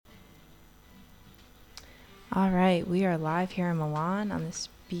All right, we are live here in Milan on this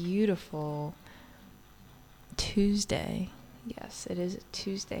beautiful Tuesday. Yes, it is a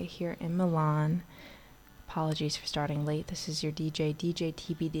Tuesday here in Milan. Apologies for starting late. This is your DJ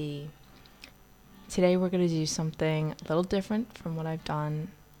TBD. Today we're going to do something a little different from what I've done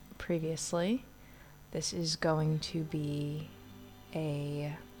previously. This is going to be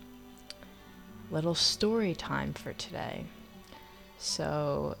a little story time for today.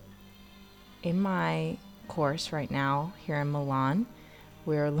 So, in my course right now here in Milan,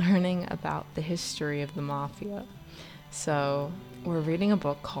 we're learning about the history of the mafia. So we're reading a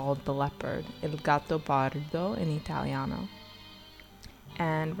book called The Leopard, Il Gatto Pardo in Italiano,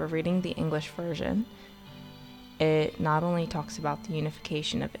 and we're reading the English version. It not only talks about the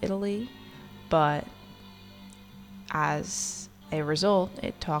unification of Italy, but as a result,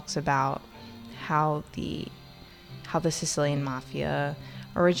 it talks about how the Sicilian mafia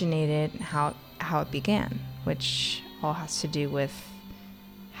originated, how it began, which all has to do with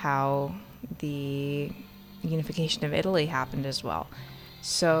how the unification of Italy happened as well.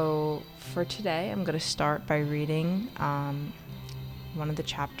 So for today, I'm going to start by reading one of the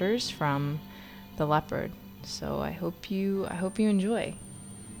chapters from The Leopard. So I hope you enjoy.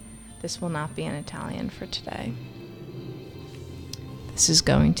 This will not be in Italian for today. This is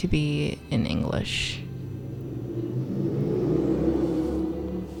going to be in English.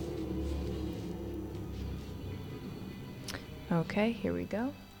 Okay, here we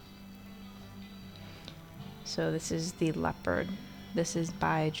go. So this is The Leopard. This is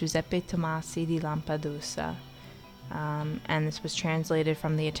by Giuseppe Tomasi di Lampedusa. And this was translated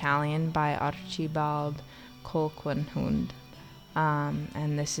from the Italian by Archibald Colquhoun.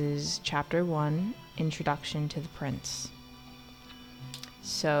 And this is Chapter 1, Introduction to the Prince.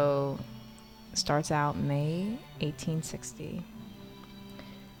 So, starts out May 1860.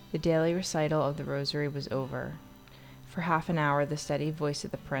 The daily recital of the Rosary was over. For half an hour, the steady voice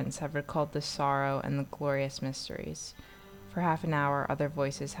of the prince had recalled the sorrow and the glorious mysteries. For half an hour, other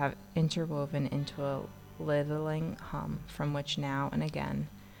voices have interwoven into a littling hum from which now and again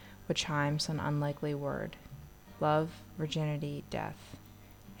would chime some unlikely word: love, virginity, death.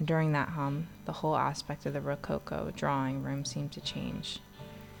 And during that hum, the whole aspect of the Rococo drawing room seemed to change.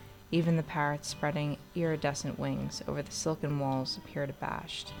 Even the parrots spreading iridescent wings over the silken walls appeared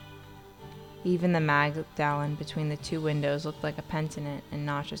abashed. Even the Magdalen between the two windows looked like a penitent and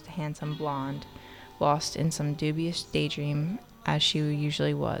not just a handsome blonde, lost in some dubious daydream as she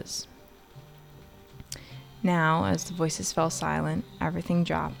usually was. Now, as the voices fell silent, everything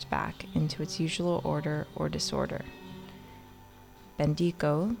dropped back into its usual order or disorder.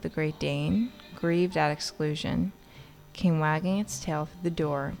 Bendico, the Great Dane, grieved at exclusion, came wagging its tail through the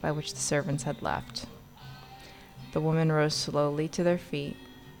door by which the servants had left. The women rose slowly to their feet,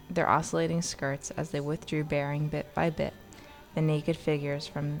 their oscillating skirts as they withdrew bearing bit by bit the naked figures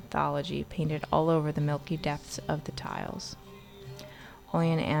from mythology painted all over the milky depths of the tiles.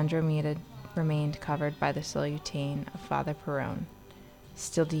 Only an Andromeda remained covered by the salutane of Father Perrone,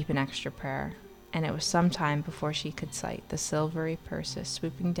 still deep in extra prayer, and it was some time before she could sight the silvery Perseus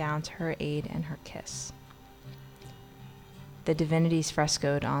swooping down to her aid and her kiss. The divinities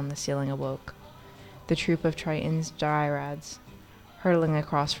frescoed on the ceiling awoke. The troop of Triton's dryads, hurtling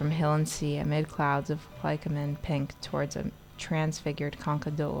across from hill and sea amid clouds of Lycamen pink towards a transfigured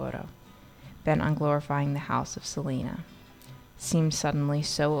Conca d'Oro, bent on glorifying the house of Selena, seemed suddenly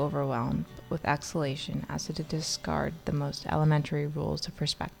so overwhelmed with exhalation as to discard the most elementary rules of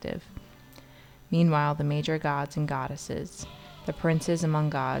perspective. Meanwhile, the major gods and goddesses, the princes among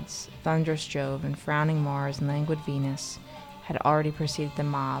gods, thunderous Jove and frowning Mars and languid Venus, had already preceded the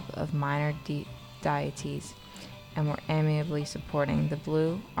mob of minor deities and were amiably supporting the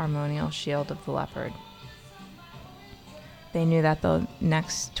blue, armorial shield of the leopard. They knew that the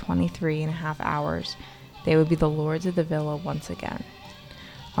next 23.5 hours they would be the lords of the villa once again.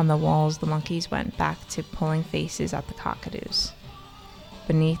 On the walls, the monkeys went back to pulling faces at the cockadoos.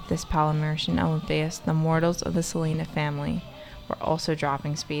 Beneath this Palamertian Olympus, the mortals of the Selena family were also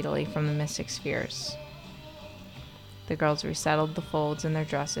dropping speedily from the mystic spheres. The girls resettled the folds in their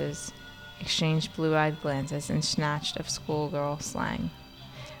dresses, exchanged blue-eyed glances, and snatched of schoolgirl slang.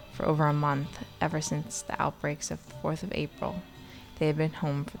 For over a month, ever since the outbreaks of the 4th of April, they had been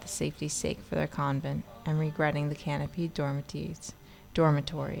home for the safety's sake for their convent, and regretting the canopied dormitories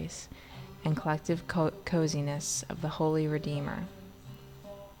and collective coziness of the Holy Redeemer.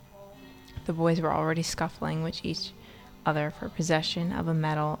 The boys were already scuffling with each other for possession of a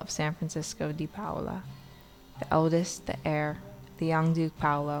medal of San Francisco di Paola. The eldest, the heir, the young Duke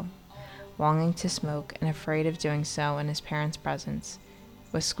Paolo, longing to smoke and afraid of doing so in his parents' presence,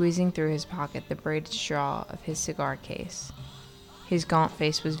 was squeezing through his pocket the braided straw of his cigar case. His gaunt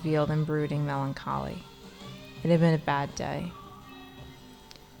face was veiled in brooding melancholy. It had been a bad day.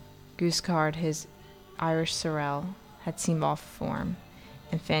 Guiscard, his Irish sorrel, had seemed off form,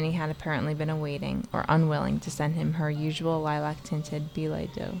 and Fanny had apparently been awaiting, or unwilling, to send him her usual lilac-tinted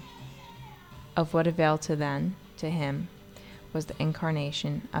billet doux. Of what avail to him, was the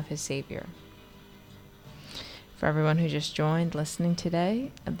incarnation of his Savior. For everyone who just joined listening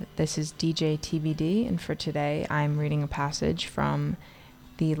today, this is DJ TBD, and for today I'm reading a passage from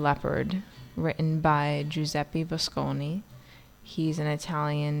The Leopard, written by Giuseppe Bosconi. He's an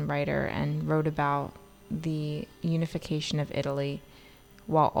Italian writer and wrote about the unification of Italy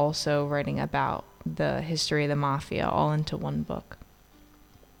while also writing about the history of the mafia all into one book.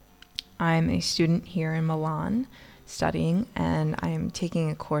 I'm a student here in Milan studying, and I'm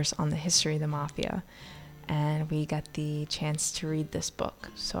taking a course on the history of the mafia, and we got the chance to read this book.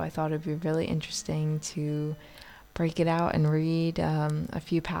 So I thought it'd be really interesting to break it out and read a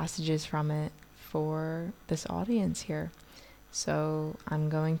few passages from it for this audience here. So I'm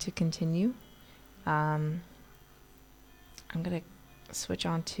going to continue. I'm going to switch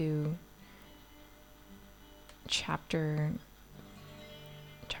on to chapter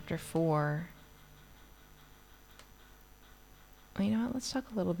 4. Well, you know what? Let's talk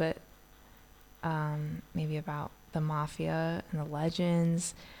a little bit maybe about the mafia and the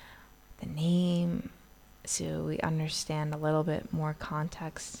legends, the name, so we understand a little bit more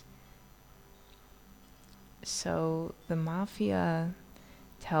context. So the mafia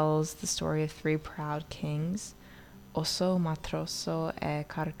tells the story of three proud kings, Osso, Matrosso, e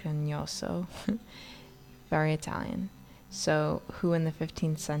Carcagnoso, very Italian. So, who in the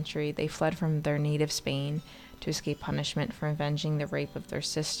 15th century, they fled from their native Spain to escape punishment for avenging the rape of their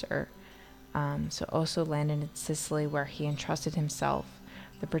sister. So Osso landed in Sicily, where he entrusted himself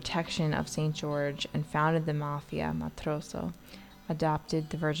the protection of St. George and founded the mafia. Matrosso adopted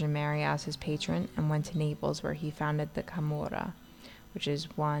the Virgin Mary as his patron and went to Naples, where he founded the Camorra, which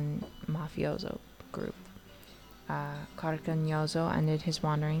is one mafioso group. Carcagnoso ended his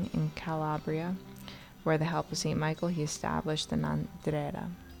wandering in Calabria, where the help of St. Michael he established the Nandrera,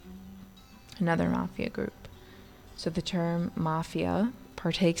 another mafia group. So the term mafia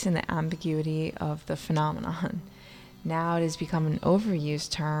partakes in the ambiguity of the phenomenon. Now it has become an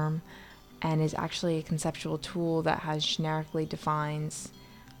overused term and is actually a conceptual tool that has generically defines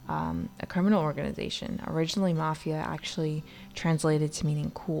a criminal organization. Originally, mafia actually translated to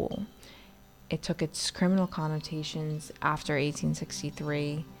meaning cool. It took its criminal connotations after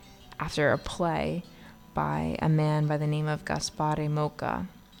 1863, after a play by a man by the name of Gaspare Mocca.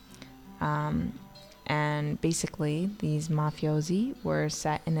 And basically, these mafiosi were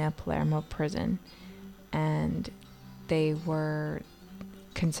set in a Palermo prison, and they were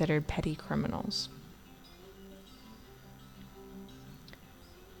considered petty criminals.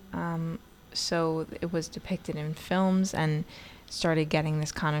 So it was depicted in films and started getting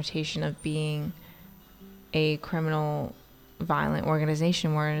this connotation of being a criminal, violent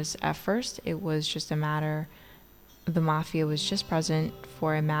organization, whereas at first it was just a matter, the mafia was just present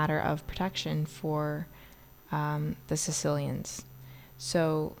for a matter of protection for the Sicilians.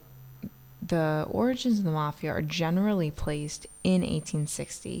 So the origins of the mafia are generally placed in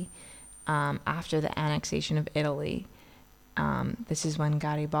 1860, after the annexation of Italy. This is when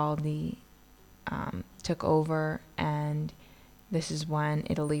Garibaldi took over, and this is when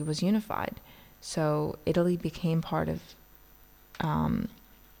Italy was unified. So Italy became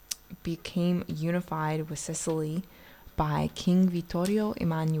unified with Sicily by King Vittorio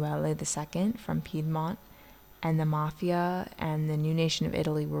Emanuele II from Piedmont, and the mafia and the new nation of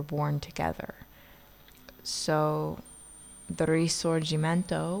Italy were born together. So the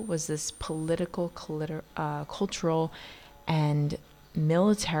Risorgimento was this political, cultural, and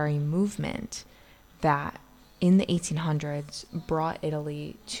military movement that in the 1800s brought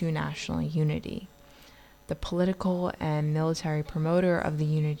Italy to national unity. The political and military promoter of the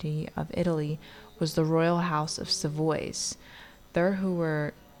unity of Italy was the Royal House of Savoys. They're who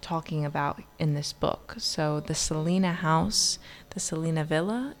we're talking about in this book. So the Salina house, the Salina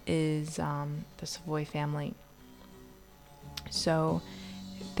villa, is the Savoy family. So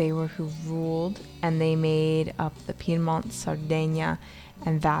they were who ruled, and they made up the Piedmont, Sardinia,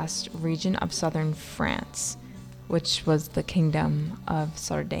 and vast region of southern France, which was the Kingdom of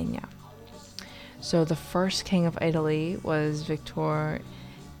Sardinia. So the first king of Italy was Victor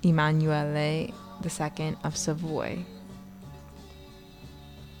Emanuele II of Savoy.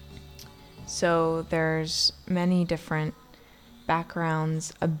 So there's many different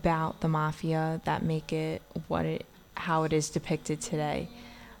backgrounds about the mafia that make it what it how it is depicted today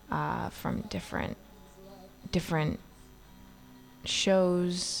from different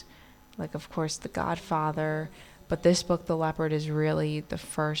shows, like of course The Godfather. But this book, The Leopard, is really the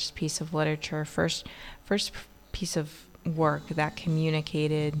first piece of literature, first piece of work that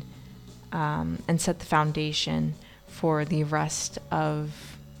communicated and set the foundation for the rest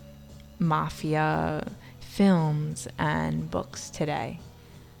of mafia films and books today.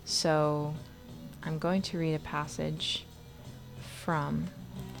 So I'm going to read a passage from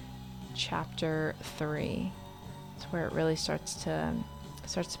chapter 3. It's where it really starts to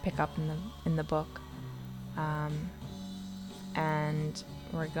pick up in the book, and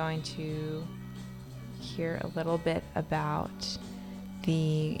we're going to hear a little bit about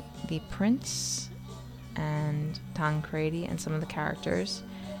the prince and Tancredi and some of the characters,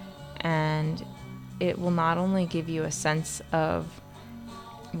 and it will not only give you a sense of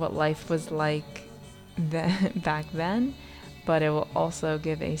what life was like back then, but it will also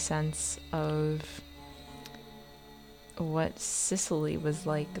give a sense of what Sicily was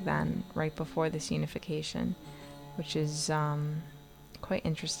like then, right before this unification, which is quite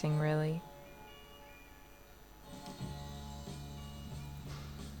interesting, really.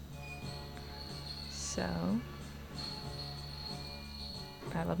 So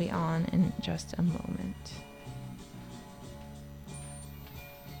that'll be on in just a moment.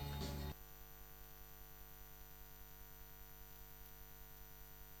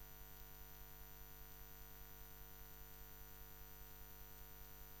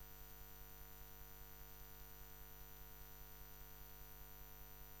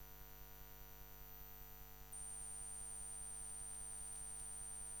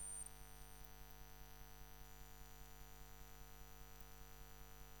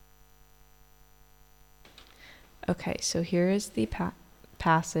 Okay, so here is the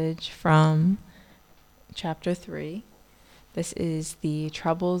passage from chapter 3. This is the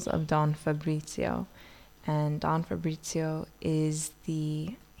troubles of Don Fabrizio, and Don Fabrizio is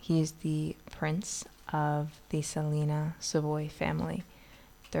the prince of the Salina Savoy family.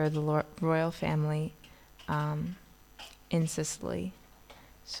 They're the royal family in Sicily.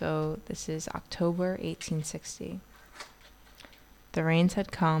 So this is October 1860. The rains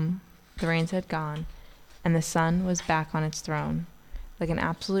had gone, and the sun was back on its throne, like an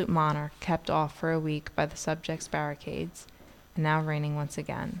absolute monarch kept off for a week by the subjects' barricades, and now reigning once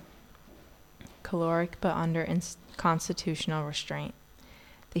again. Caloric but under constitutional restraint.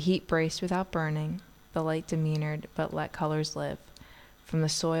 The heat braced without burning, the light demeanored but let colors live. From the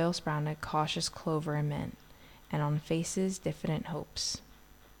soil sprouted cautious clover and mint, and on faces diffident hopes.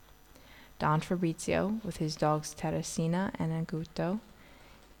 Don Fabrizio, with his dogs Teresina and Aguto,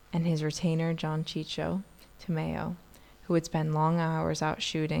 and his retainer John Ciccio Tomeo, who would spend long hours out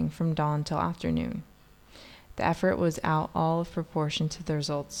shooting from dawn till afternoon. The effort was out all of proportion to the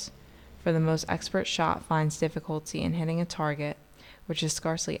results, for the most expert shot finds difficulty in hitting a target which is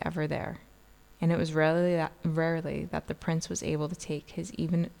scarcely ever there, and it was rarely that the prince was able to take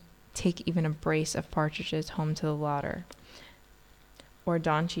even a brace of partridges home to the larder, or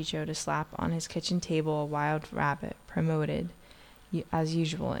Don Ciccio to slap on his kitchen table a wild rabbit promoted, as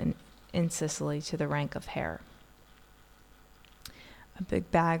usual in Sicily, to the rank of hare. A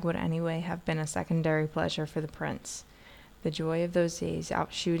big bag would anyway have been a secondary pleasure for the prince. The joy of those days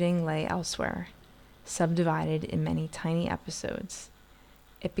out shooting lay elsewhere, subdivided in many tiny episodes.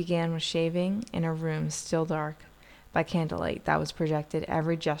 It began with shaving in a room still dark by candlelight that was projected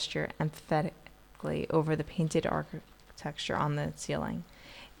every gesture emphatically over the painted architecture on the ceiling.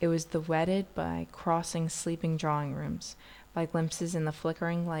 It was wedded by crossing sleeping drawing rooms, by glimpses in the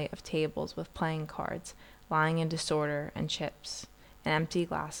flickering light of tables with playing cards lying in disorder and chips, and empty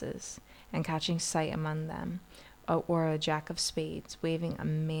glasses, and catching sight among them, or a jack of spades waving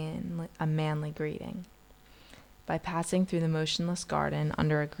a manly greeting. By passing through the motionless garden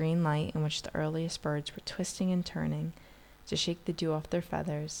under a green light in which the earliest birds were twisting and turning to shake the dew off their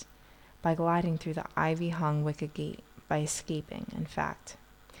feathers, by gliding through the ivy-hung wicket gate, by escaping, in fact.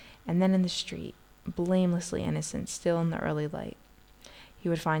 And then in the street, blamelessly innocent still in the early light, he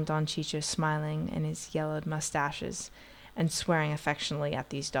would find Don Ciccio smiling in his yellowed mustaches and swearing affectionately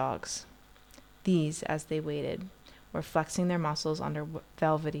at these dogs. These, as they waited, were flexing their muscles under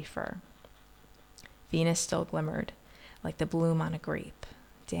velvety fur. Venus still glimmered, like the bloom on a grape,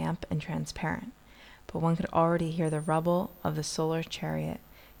 damp and transparent, but one could already hear the rumble of the solar chariot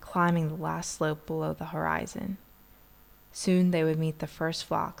climbing the last slope below the horizon. Soon they would meet the first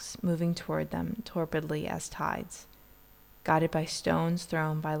flocks moving toward them torpidly as tides. Guided by stones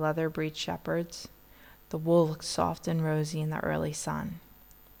thrown by leather-breeched shepherds, the wool looked soft and rosy in the early sun.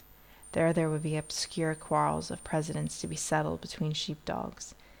 There would be obscure quarrels of presidents to be settled between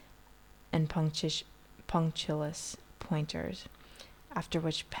sheepdogs and punctilious pointers, after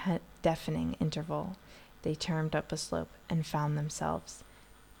which deafening interval they turned up a slope and found themselves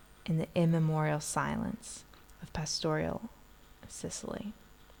in the immemorial silence of pastoral Sicily.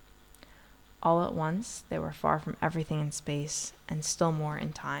 All at once they were far from everything in space, and still more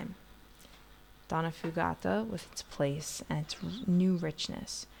in time. Donna Fugata, with its place and its new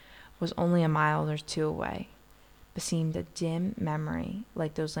richness, was only a mile or two away, but seemed a dim memory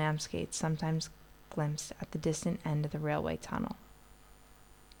like those landscapes sometimes glimpsed at the distant end of the railway tunnel.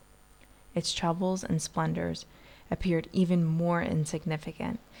 Its troubles and splendors appeared even more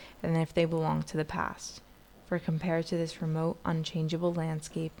insignificant than if they belonged to the past, for compared to this remote, unchangeable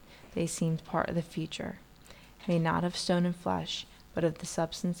landscape, they seemed part of the future, made not of stone and flesh, but of the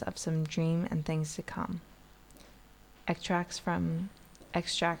substance of some dream and things to come. Extracts from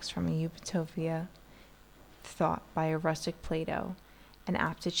a utopia thought by a rustic Plato, and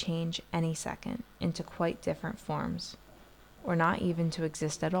apt to change any second into quite different forms, or not even to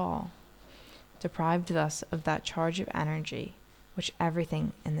exist at all, deprived thus of that charge of energy which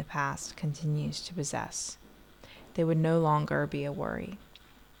everything in the past continues to possess. They would no longer be a worry.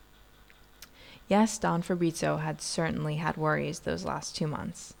 Yes, Don Fabrizio had certainly had worries those last 2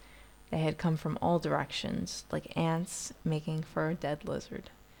 months. They had come from all directions, like ants making for a dead lizard.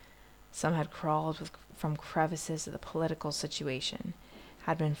 Some had crawled from crevices of the political situation,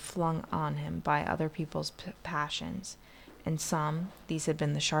 had been flung on him by other people's passions, and some, these had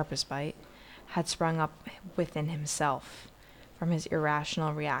been the sharpest bite, had sprung up within himself, from his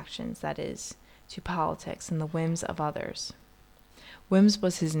irrational reactions, that is, to politics and the whims of others. Whims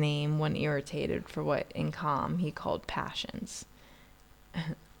was his name when irritated for what in calm he called passions.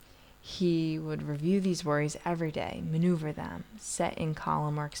 He would review these worries every day, maneuver them, set in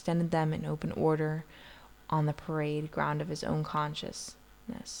column or extended them in open order on the parade ground of his own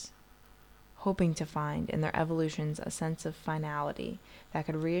consciousness, hoping to find in their evolutions a sense of finality that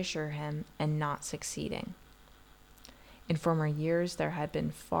could reassure him, and not succeeding. In former years there had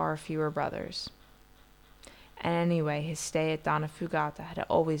been far fewer brothers. And anyway, his stay at Donna Fugata had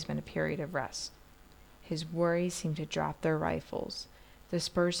always been a period of rest. His worries seemed to drop their rifles,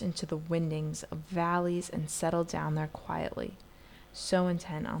 disperse into the windings of valleys, and settle down there quietly, so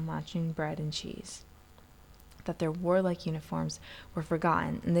intent on launching bread and cheese, that their warlike uniforms were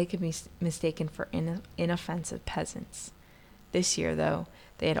forgotten and they could be mistaken for inoffensive peasants. This year, though,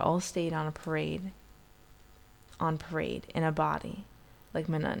 they had all stayed on parade in a body, like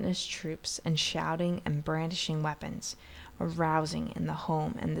monotonous troops, and shouting and brandishing weapons, arousing in the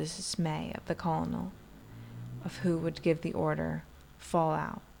home and the dismay of the colonel, of who would give the order, fall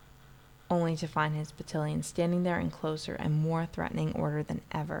out, only to find his battalion standing there in closer and more threatening order than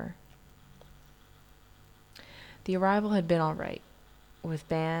ever. The arrival had been all right, with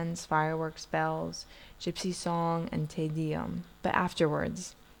bands, fireworks, bells, gypsy song, and Te Deum, but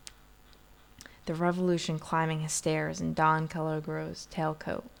afterwards, the revolution climbing his stairs in Don Calagro's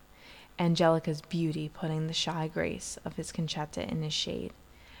tailcoat, Angelica's beauty putting the shy grace of his Concetta in his shade,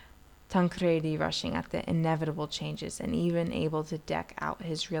 Tancredi rushing at the inevitable changes and even able to deck out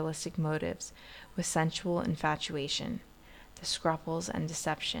his realistic motives with sensual infatuation, the scruples and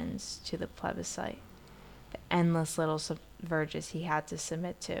deceptions to the plebiscite, the endless little subverges he had to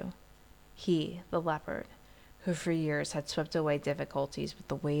submit to. He, the leopard, who for years had swept away difficulties with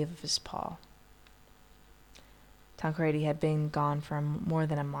the wave of his paw. Tancredi had been gone for more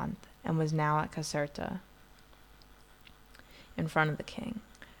than a month, and was now at Caserta, in front of the king.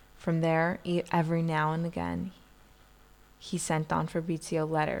 From there, every now and again, he sent Don Fabrizio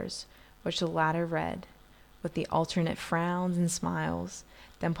letters, which the latter read, with the alternate frowns and smiles,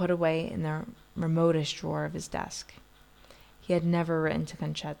 then put away in the remotest drawer of his desk. He had never written to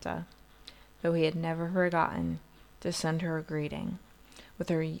Concetta, though he had never forgotten to send her a greeting, with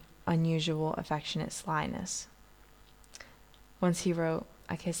her unusual affectionate slyness. Once he wrote,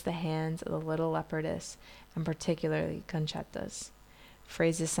 "I kiss the hands of the little leopardess, and particularly Concetta's,"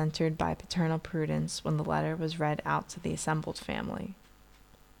 phrases centered by paternal prudence when the letter was read out to the assembled family.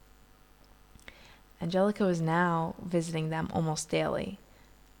 Angelica was now visiting them almost daily.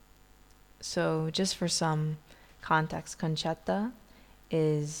 So just for some context, Concetta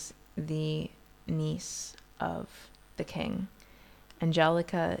is the niece of the king.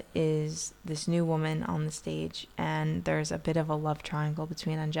 Angelica is this new woman on the stage, and there's a bit of a love triangle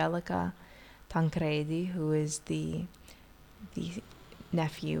between Angelica, Tancredi, who is the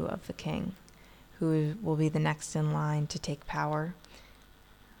nephew of the king, who will be the next in line to take power.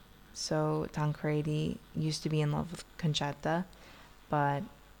 So Tancredi used to be in love with Concetta, but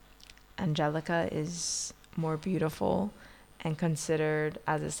Angelica is more beautiful and considered,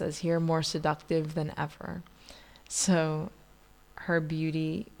 as it says here, more seductive than ever. So her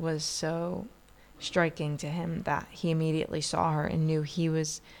beauty was so striking to him that he immediately saw her and knew he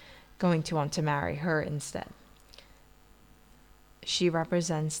was going to want to marry her instead. She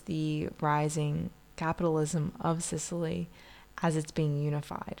represents the rising capitalism of Sicily as it's being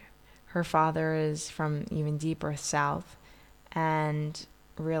unified. Her father is from even deeper south and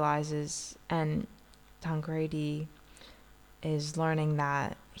realizes, and Tancredi is learning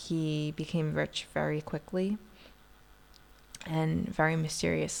that he became rich very quickly and very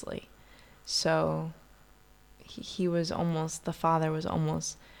mysteriously. So he was almost, the father was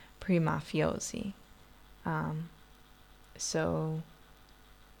almost pre-mafiosi.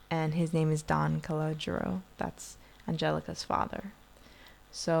 And his name is Don Calogero. That's Angelica's father.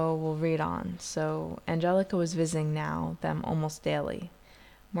 So we'll read on. So Angelica was visiting now them almost daily,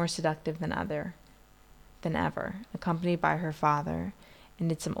 more seductive than ever, accompanied by her father, and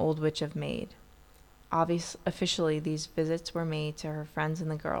did some old witch of maid. Officially, these visits were made to her friends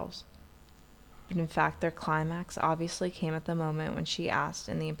and the girls. But in fact, their climax obviously came at the moment when she asked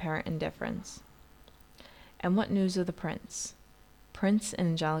in the apparent indifference, "And what news of the prince?" Prince in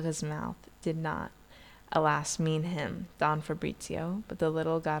Angelica's mouth did not, alas, mean him, Don Fabrizio, but the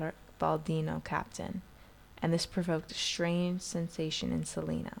little Garibaldino captain, and this provoked a strange sensation in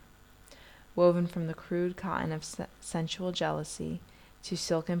Selina, woven from the crude cotton of sensual jealousy to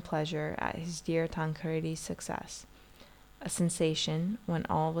silken pleasure at his dear Tancredi's success, a sensation, when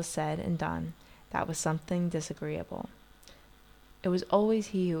all was said and done, that was something disagreeable. It was always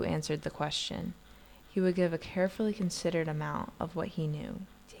he who answered the question. He would give a carefully considered amount of what he knew,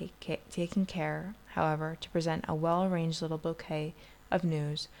 taking care, however, to present a well-arranged little bouquet of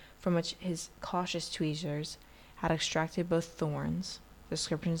news from which his cautious tweezers had extracted both thorns,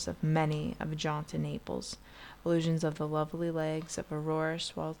 descriptions of many of a jaunt in Naples, allusions of the lovely legs of Aurora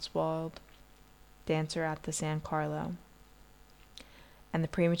Schwarzwald, dancer at the San Carlo, and the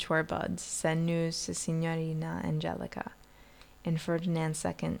premature buds. Send news to Signorina Angelica. In Ferdinand's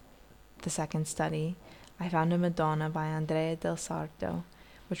the second study, I found a Madonna by Andrea del Sarto,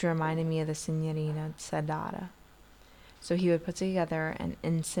 which reminded me of the Signorina Sedata. So he would put together an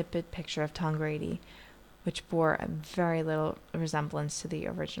insipid picture of Tancredi, which bore a very little resemblance to the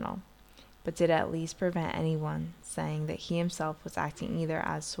original, but did at least prevent anyone saying that he himself was acting either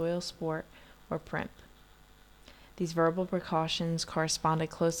as soil sport or primp. These verbal precautions corresponded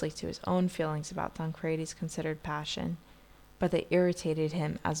closely to his own feelings about Tancredi's considered passion, but they irritated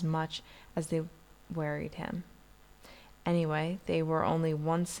him as much as they worried him. Anyway, they were only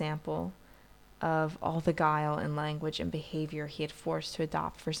one sample of all the guile in language and behavior he had forced to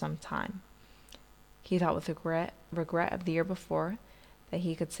adopt for some time. He thought with regret of the year before that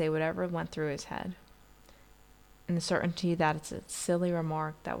he could say whatever went through his head, and the certainty that it's a silly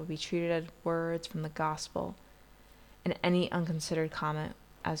remark that would be treated as words from the gospel, and any unconsidered comment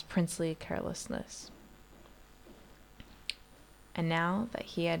as princely carelessness. And now that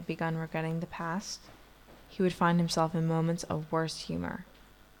he had begun regretting the past, he would find himself in moments of worse humor,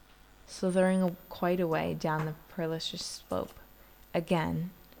 slithering quite away down the pernicious slope.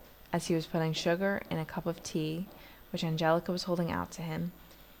 Again, as he was putting sugar in a cup of tea, which Angelica was holding out to him,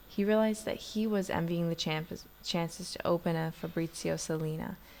 he realized that he was envying the chances to open a Fabrizio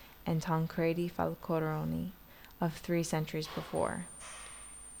Selina and Tancredi Falcoroni of 3 centuries before,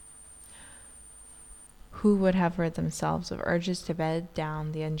 who would have rid themselves of urges to bed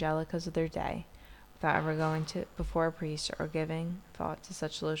down the Angelicas of their day, without ever going before a priest or giving thought to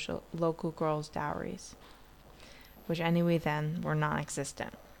such local girls' dowries, which anyway then were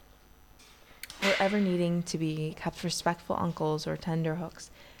non-existent, or ever needing to be kept respectful uncles or tenderhooks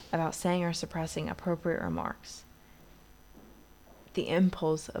about saying or suppressing appropriate remarks. The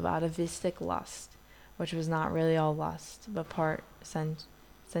impulse of atavistic lust, which was not really all lust, but part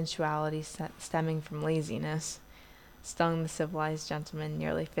sensuality stemming from laziness, stung the civilized gentleman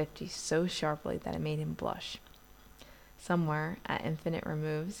nearly 50 so sharply that it made him blush. Somewhere, at infinite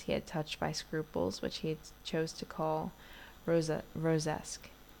removes, he had touched by scruples which he chose to call rosesque,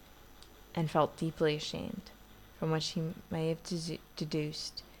 and felt deeply ashamed, from which he may have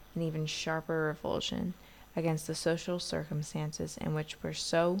deduced an even sharper revulsion against the social circumstances in which we're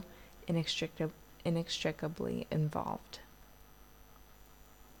so inextricably involved.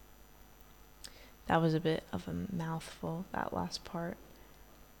 That was a bit of a mouthful, that last part,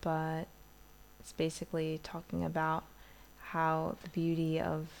 but it's basically talking about how the beauty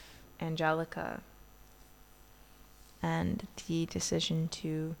of Angelica and the decision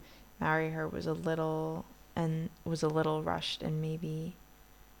to marry her was a little rushed and maybe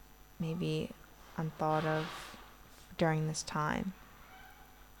maybe unthought of during this time.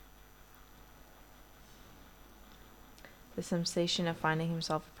 The sensation of finding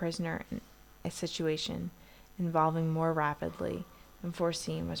himself a prisoner in a situation evolving more rapidly than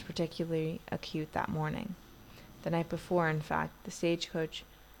foreseen was particularly acute that morning. The night before, in fact, the stagecoach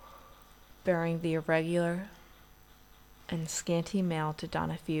bearing the irregular and scanty mail to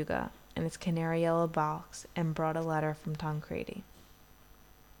Donna Fuga in its canary yellow box and brought a letter from Tancredi.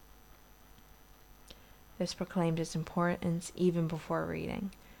 This proclaimed its importance even before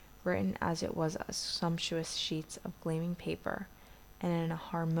reading, written as it was on sumptuous sheets of gleaming paper, and in a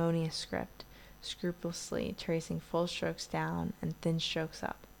harmonious script, scrupulously tracing full strokes down and thin strokes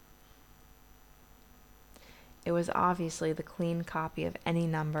up. It was obviously the clean copy of any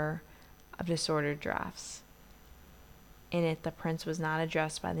number of disordered drafts. In it, the prince was not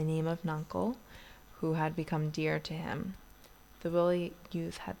addressed by the name of Nuncle, who had become dear to him. The willy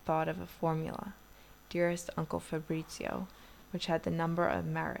youth had thought of a formula, "Dearest Uncle Fabrizio," which had the number of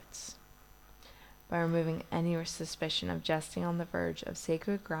merits. By removing any suspicion of jesting on the verge of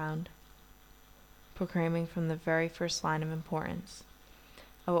sacred ground, proclaiming from the very first line of importance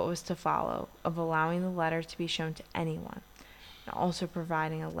of what was to follow, of allowing the letter to be shown to anyone, and also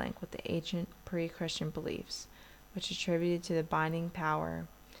providing a link with the ancient pre-Christian beliefs, which attributed to the binding power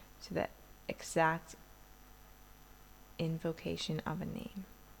to the exact invocation of a name.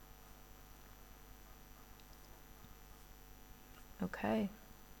 Okay.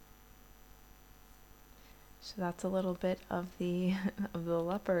 So that's a little bit of the of the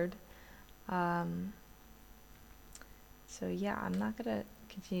leopard. So yeah, I'm not gonna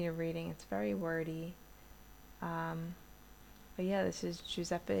continue reading. It's very wordy. But yeah, this is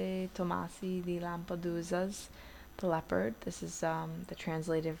Giuseppe Tomasi di Lampedusa's The Leopard. This is the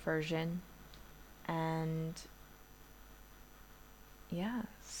translated version. And yeah,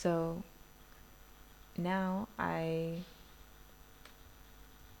 so now I'm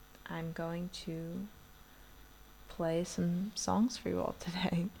going to play some songs for you all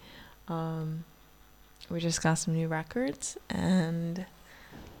today. We just got some new records, and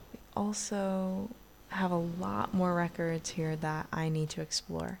we also have a lot more records here that I need to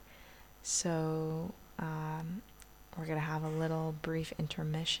explore. So we're going to have a little brief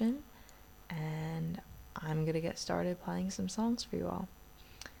intermission, and I'm going to get started playing some songs for you all.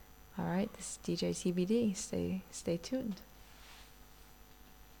 All right, this is DJ TBD. Stay tuned.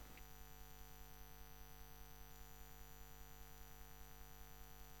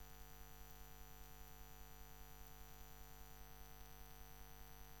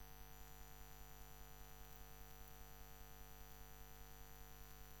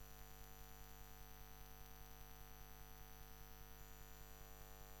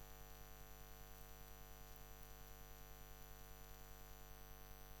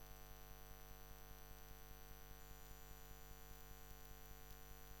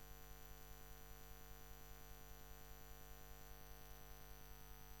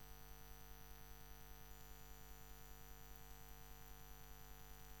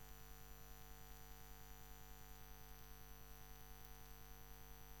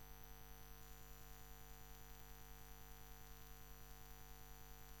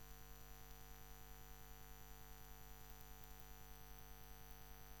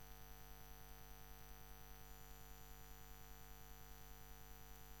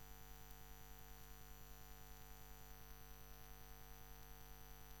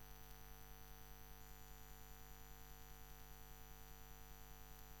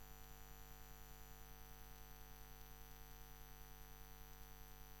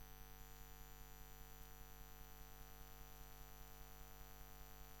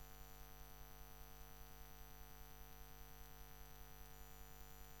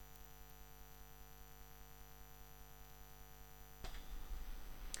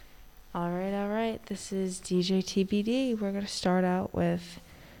 All right. This is DJ TBD. We're going to start out with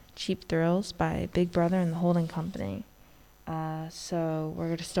Cheap Thrills by Big Brother and the Holding Company. So we're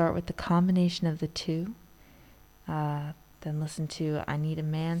going to start with the combination of the two. Then listen to I Need a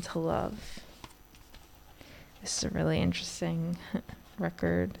Man to Love. This is a really interesting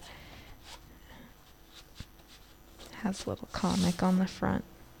record. Has a little comic on the front.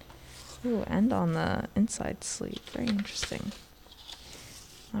 Ooh, and on the inside sleeve. Very interesting.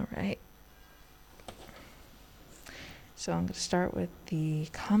 All right. So I'm going to start with the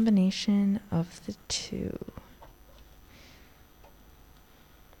combination of the two.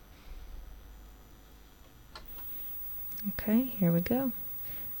 Okay, here we go.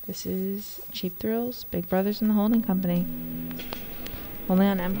 This is Cheap Thrills, Big Brothers and the Holding Company. Only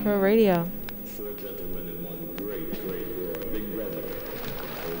on Mcrowradio. Four gentlemen in one great war. Big Brother.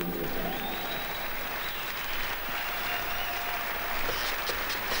 Holding Company.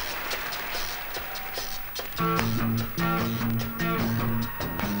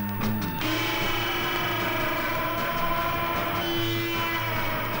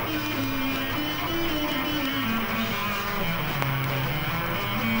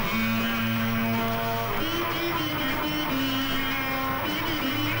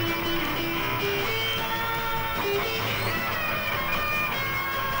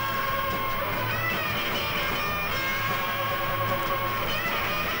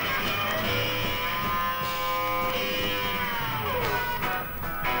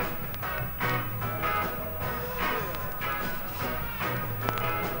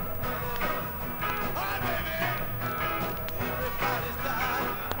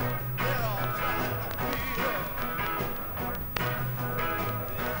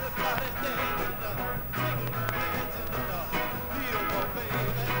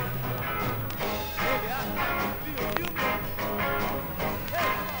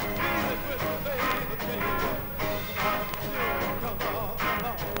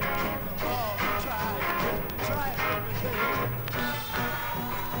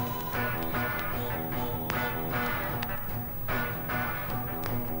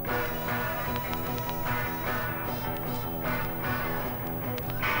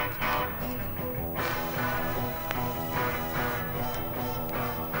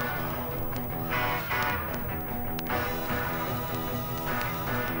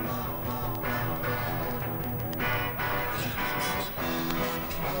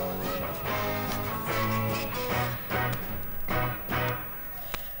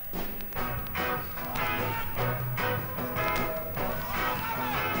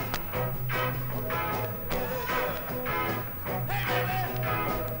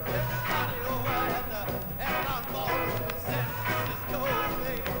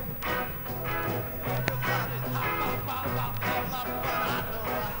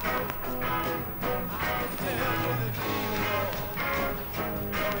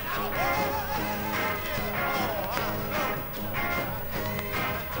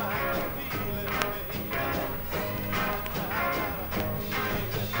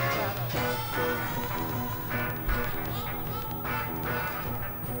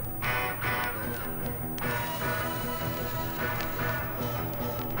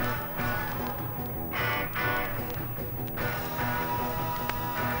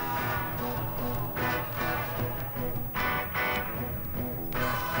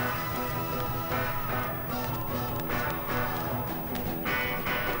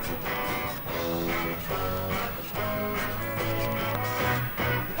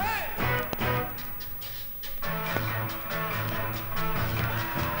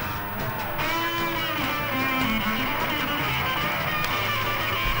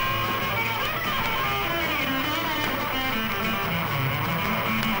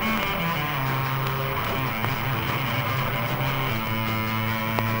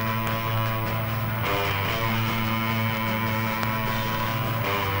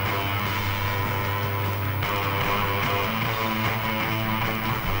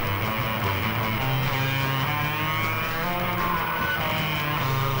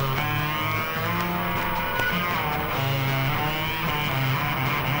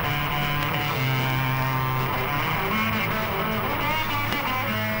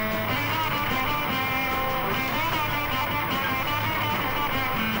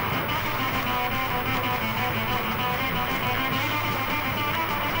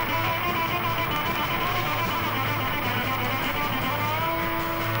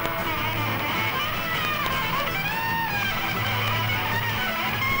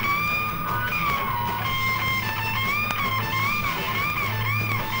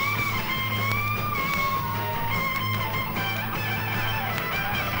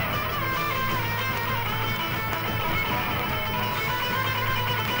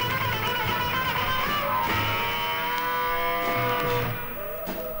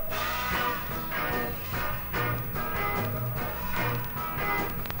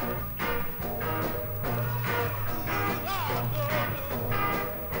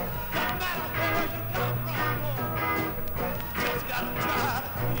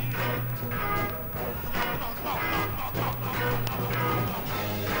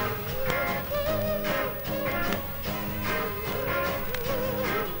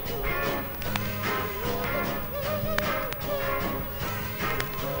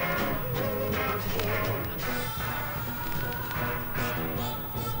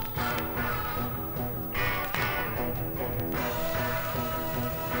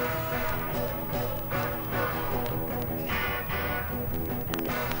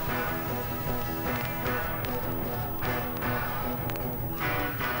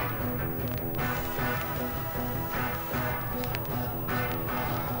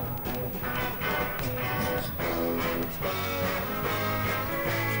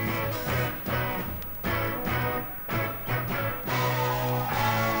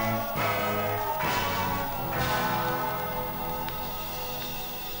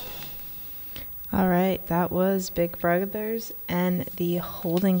 that was Big Brothers and the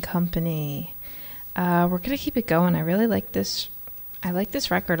Holding Company. We're gonna keep it going. I really like this. I like this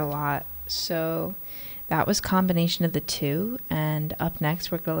record a lot. So that was combination of the two. And up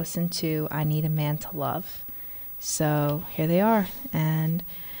next, we're gonna listen to "I Need a Man to Love." So here they are, and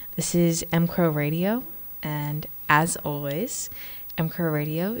this is Mcrowradio. And as always,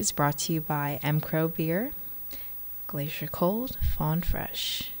 Mcrowradio is brought to you by Mcrow Beer, Glacier Cold, Fawn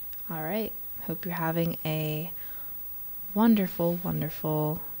Fresh. All right. Hope you're having a wonderful,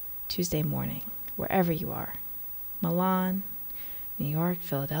 wonderful Tuesday morning, wherever you are. Milan, New York,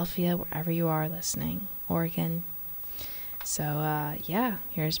 Philadelphia, wherever you are listening, Oregon. So, yeah,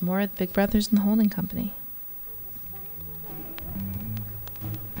 here's more of the Big Brothers and the Holding Company.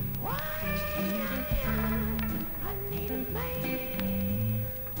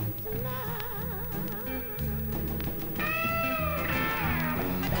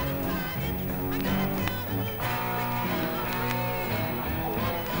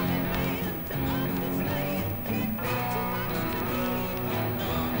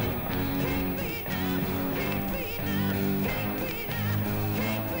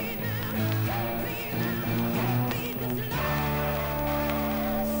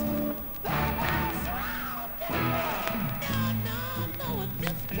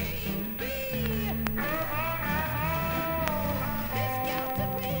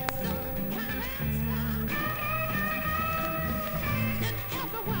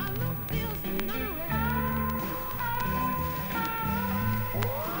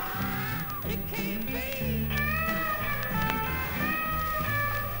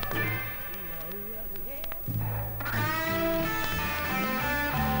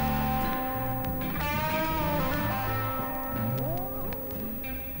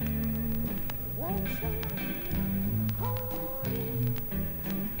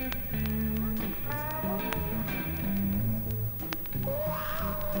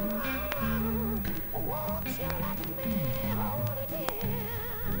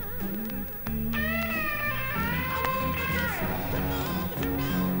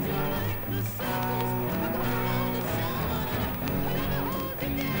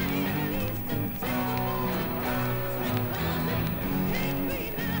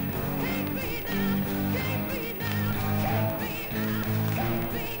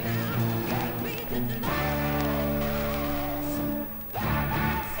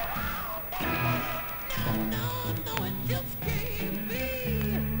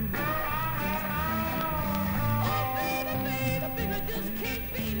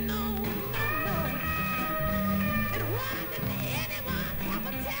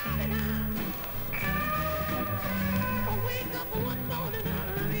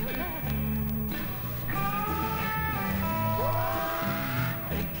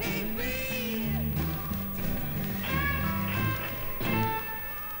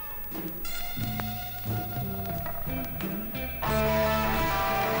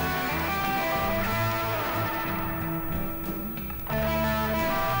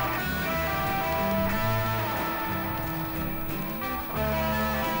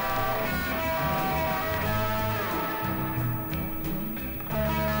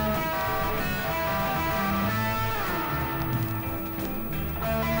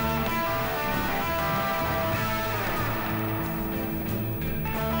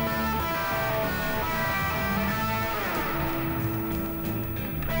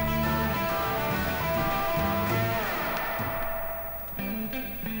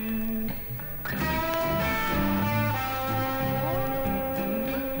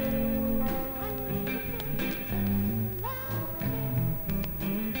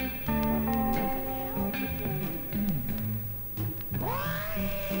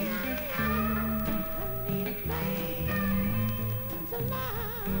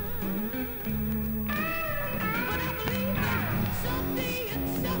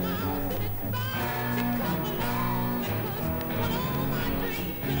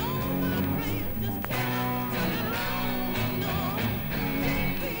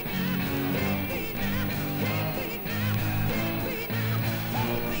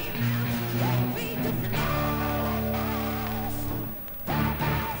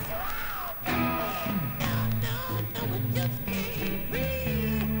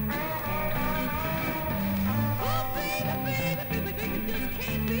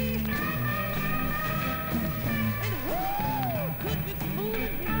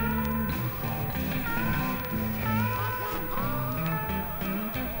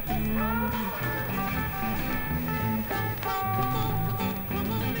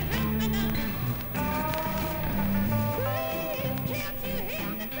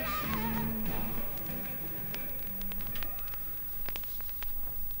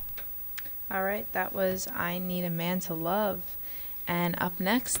 right, that was I Need a Man to Love. And up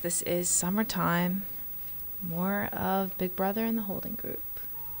next, this is Summertime. More of Big Brother and the Holding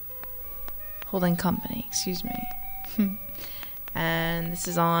Company, excuse me. And this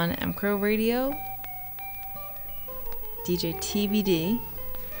is on Mcrowradio, DJ TBD,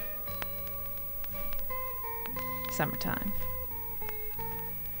 Summertime.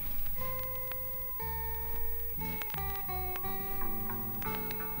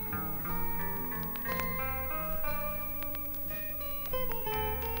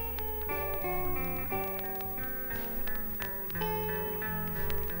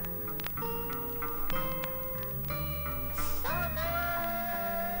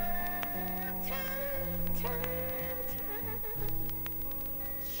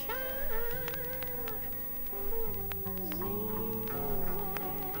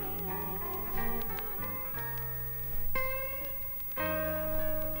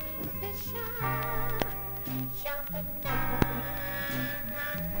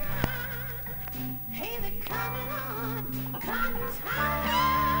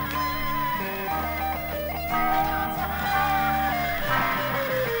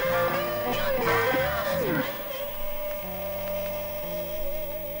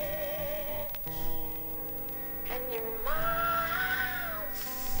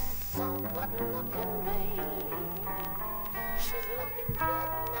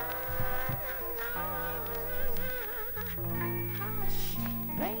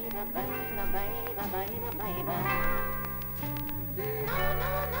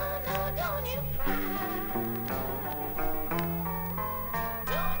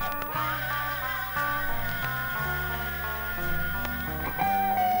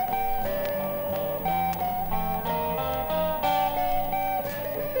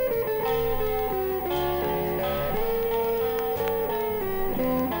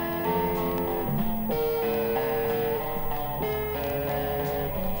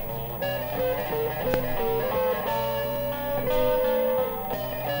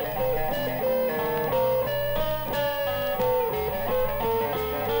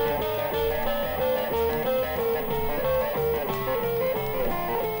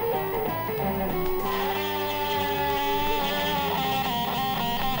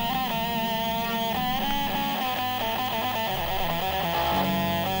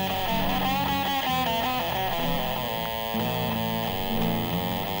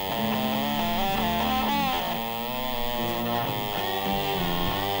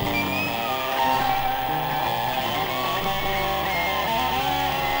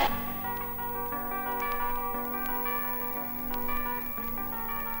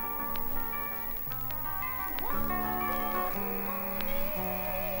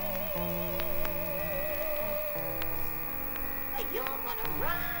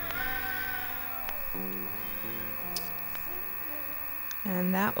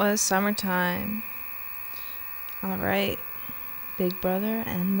 And that was Summertime. All right, Big Brother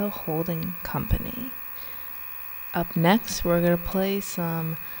and the Holding Company. Up next, we're going to play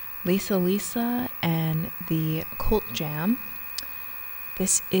some Lisa Lisa and the Cult Jam.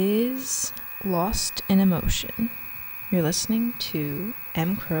 This is Lost in Emotion. You're listening to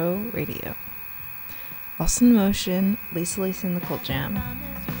Mcrowradio. Lost in Emotion, Lisa Lisa and the Cult Jam.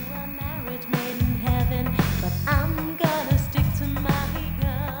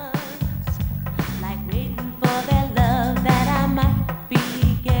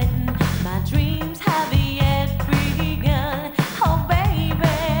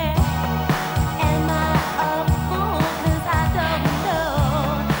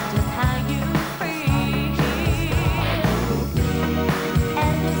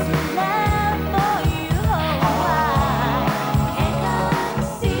 Love for you, oh, I can't come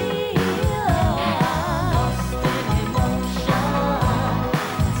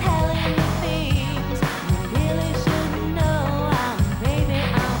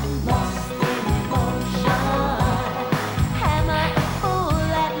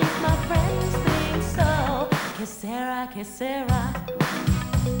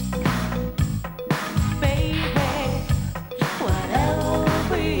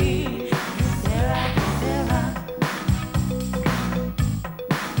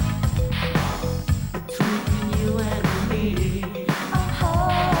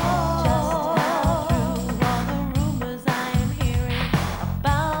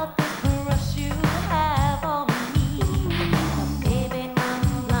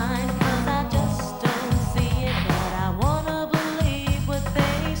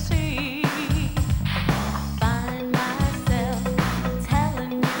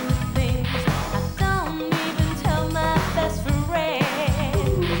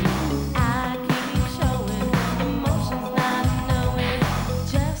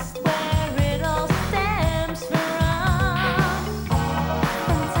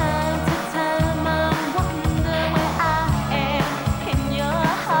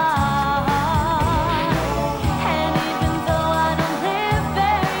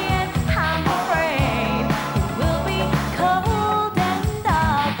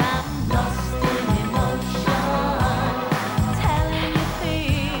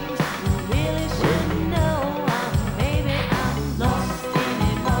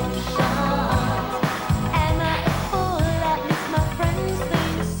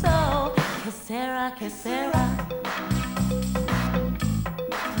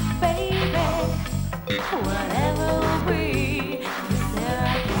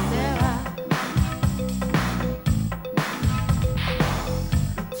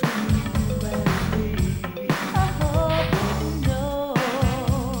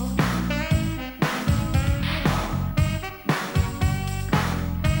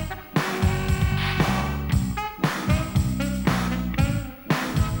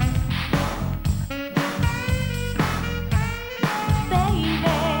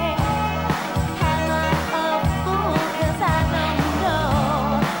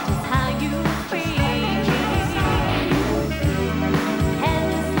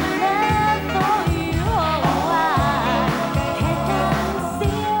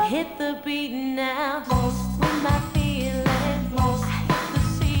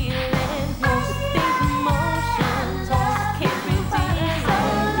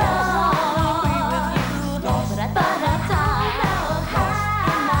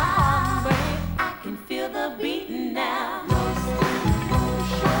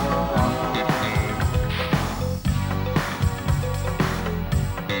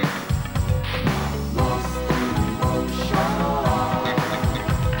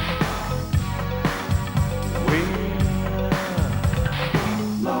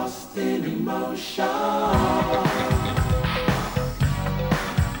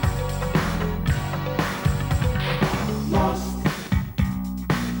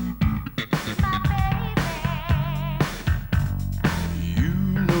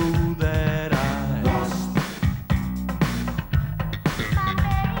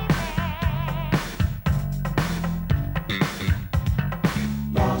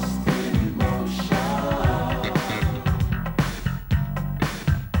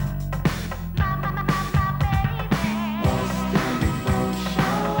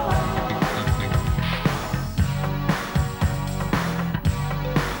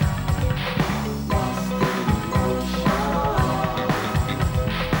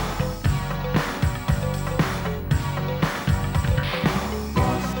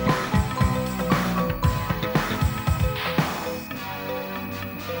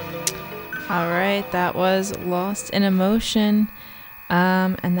All right, that was Lost in Emotion,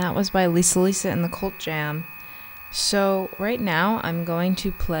 and that was by Lisa and the Cult Jam. So right now I'm going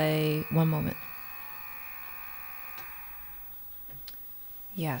to play, one moment.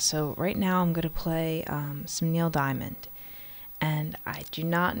 Yeah, so right now I'm going to play some Neil Diamond, and I do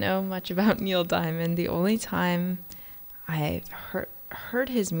not know much about Neil Diamond. The only time I heard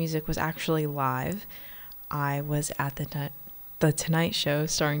his music was actually live. I was at the Tonight Show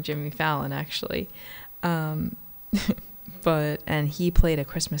starring Jimmy Fallon, actually. And he played a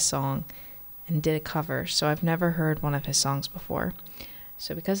Christmas song and did a cover, so I've never heard one of his songs before.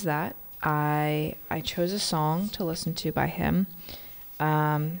 So because of that, I chose a song to listen to by him,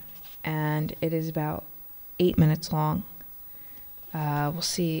 and it is about 8 minutes long. We'll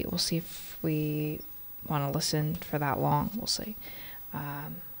see if we want to listen for that long. We'll see.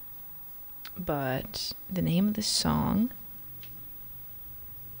 But the name of the song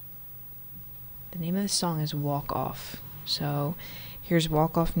is Walk Off. So here's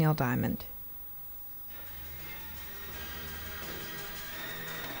Walk Off, Neil Diamond.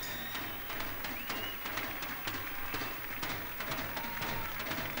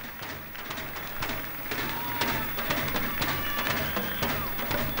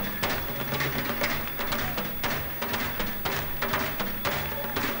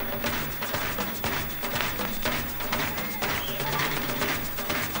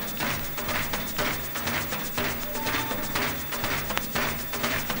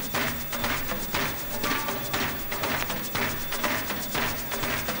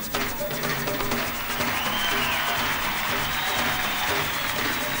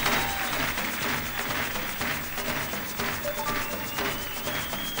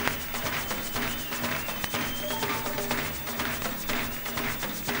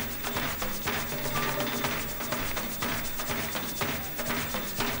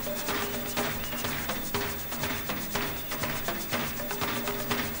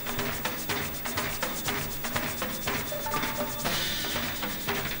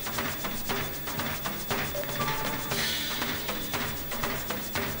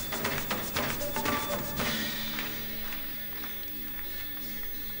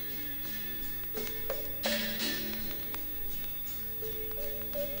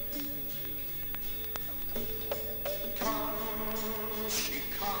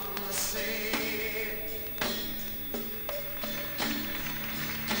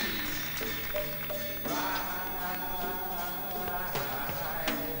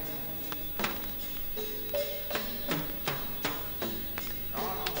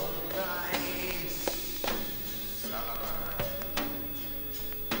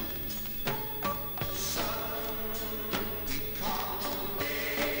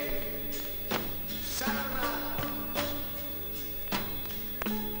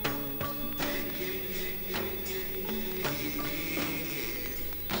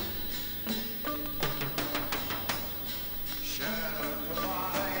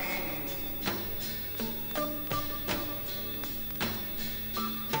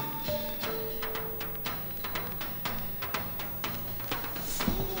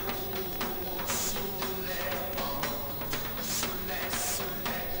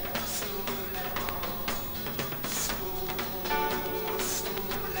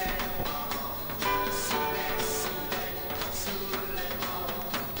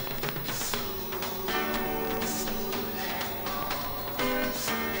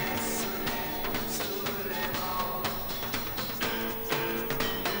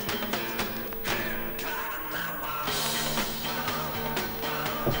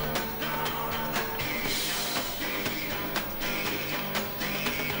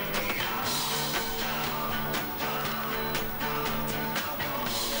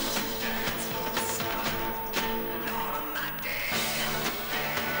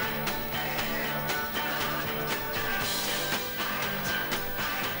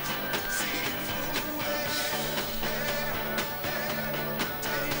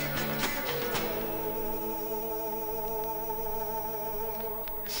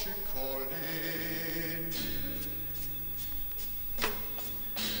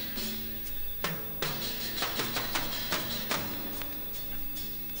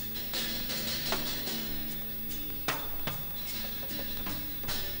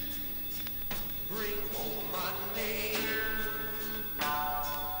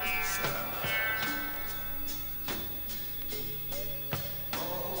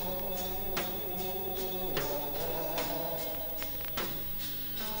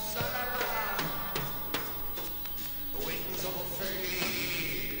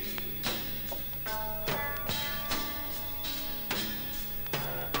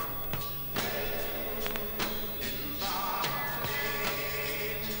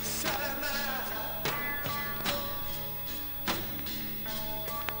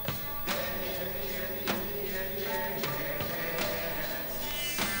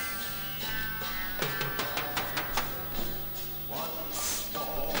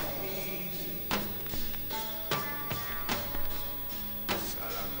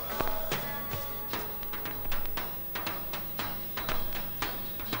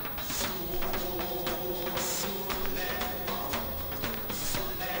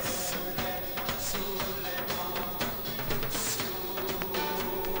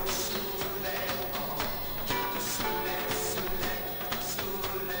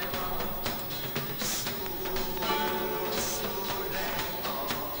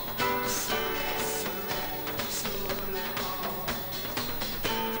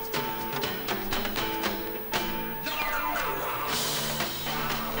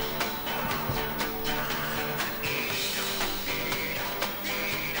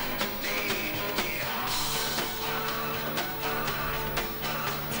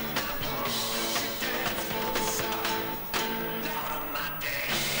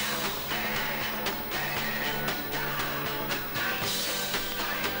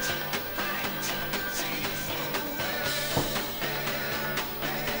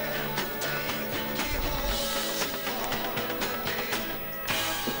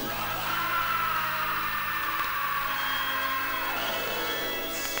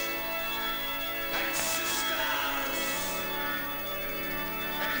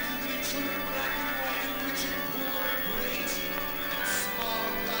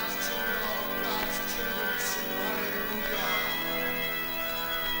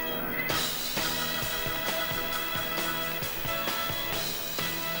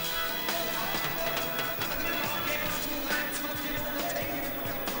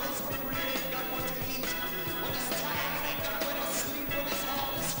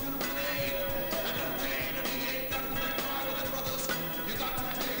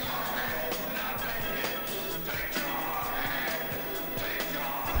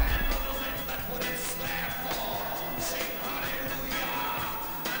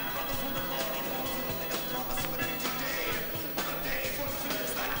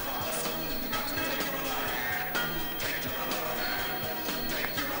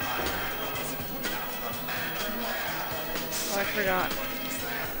 forgot.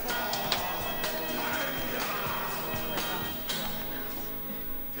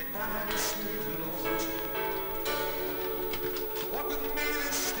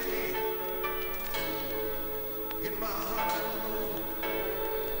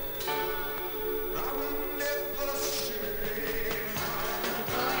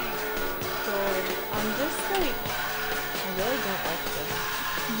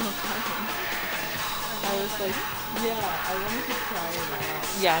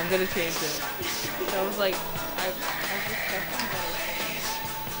 Yeah, I'm gonna change it. I was like, I was discussing that.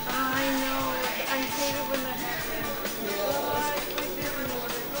 I know. I hate it when that happens.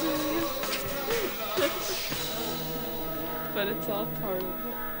 But it's all part of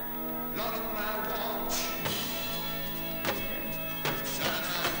it.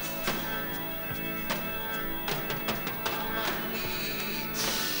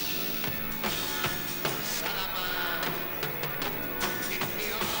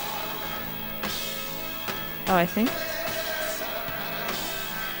 Oh, I think.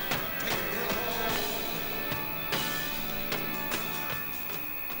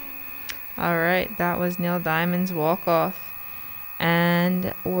 All right, that was Neil Diamond's Walk Off.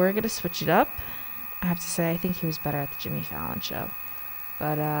 And we're going to switch it up. I have to say, I think he was better at the Jimmy Fallon show.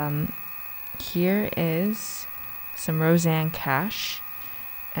 But here is some Rosanne Cash.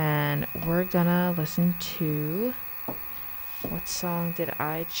 And we're going to listen to... What song did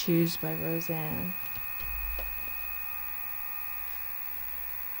I choose by Rosanne?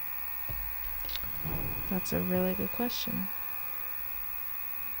 That's a really good question.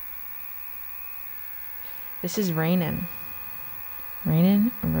 This is Rainin'.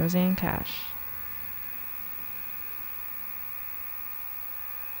 Rainin' and Rosanne Cash.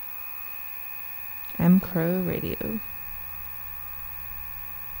 Mcrowradio.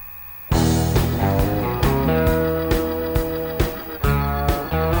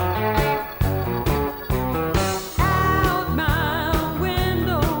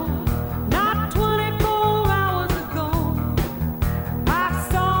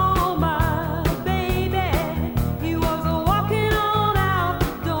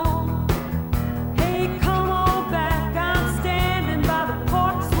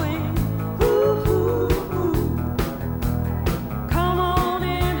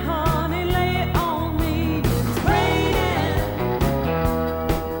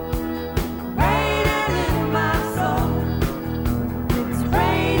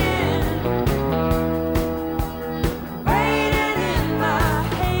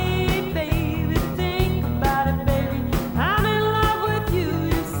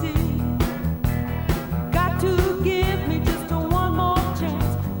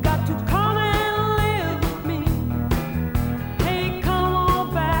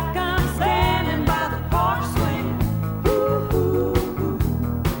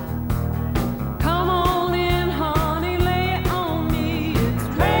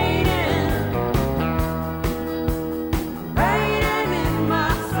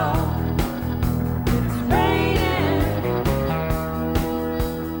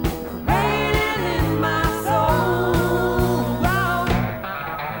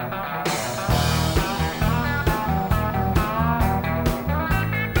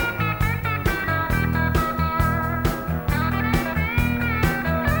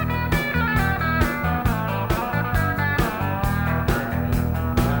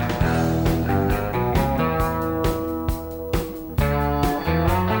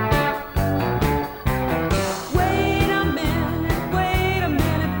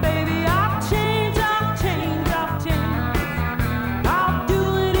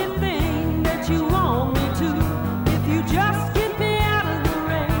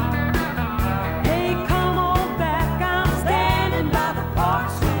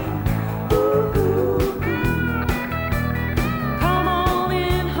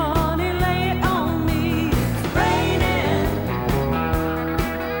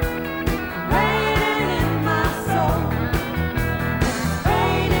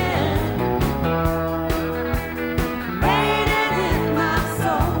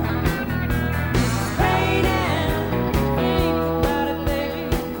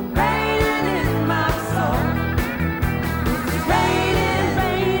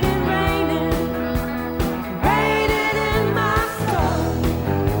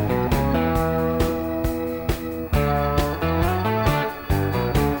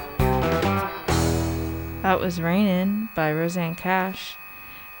 That was Rainin' by Rosanne Cash.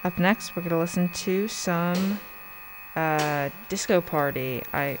 Up next, we're going to listen to some Disco Party.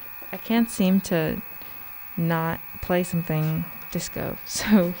 I can't seem to not play something disco.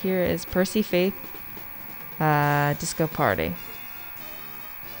 So here is Percy Faith, Disco Party.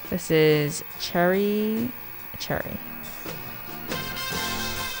 This is Cherry.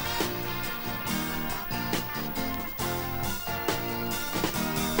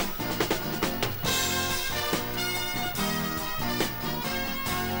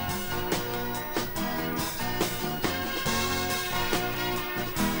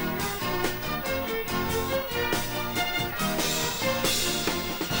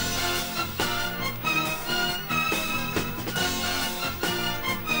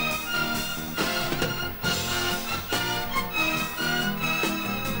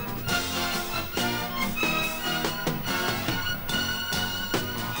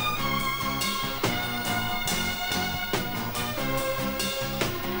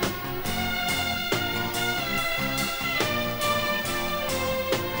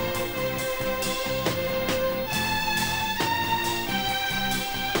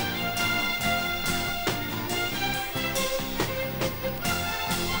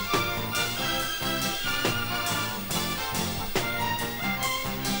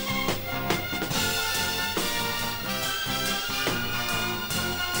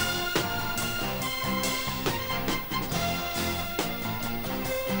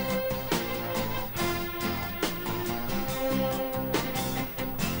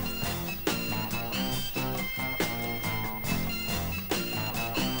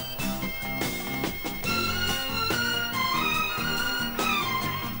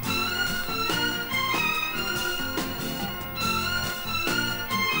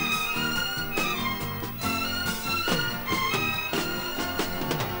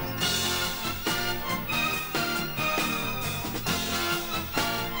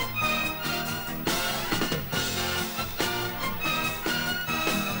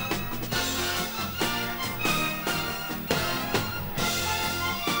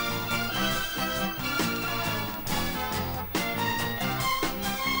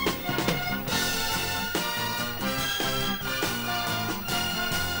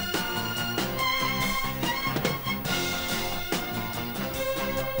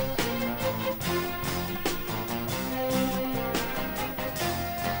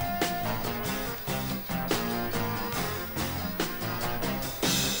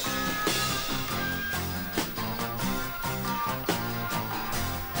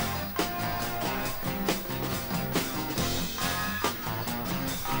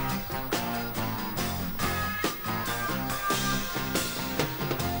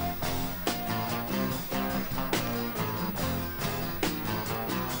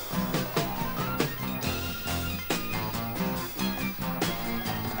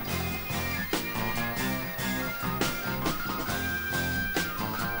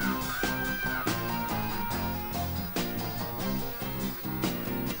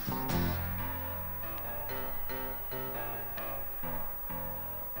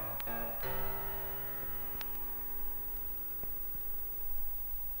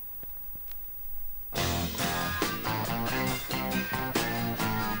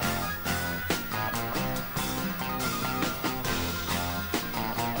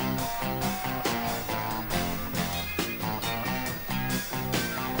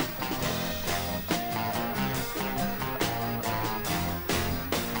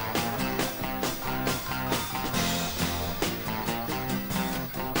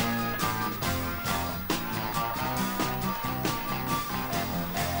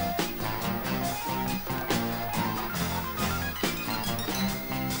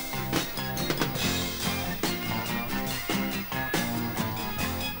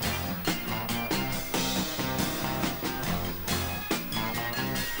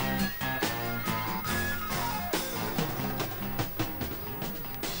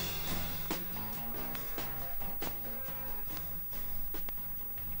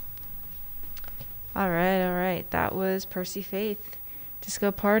 All right. That was Percy Faith,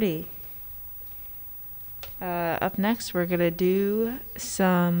 Disco Party. Up next, we're going to do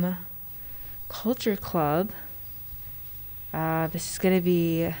some Culture Club. This is going to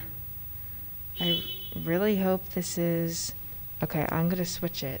be... I really hope this is... Okay, I'm going to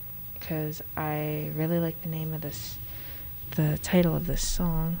switch it because I really like the name of this, the title of this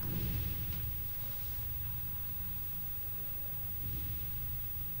song.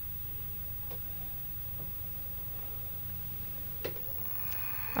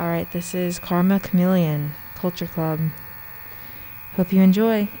 Alright, this is Karma Chameleon, Culture Club. Hope you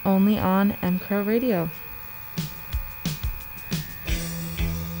enjoy, only on Mcrowradio.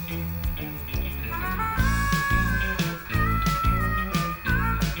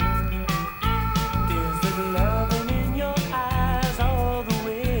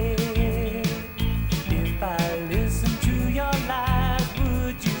 If I listen to your lies,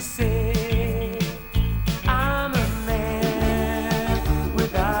 would you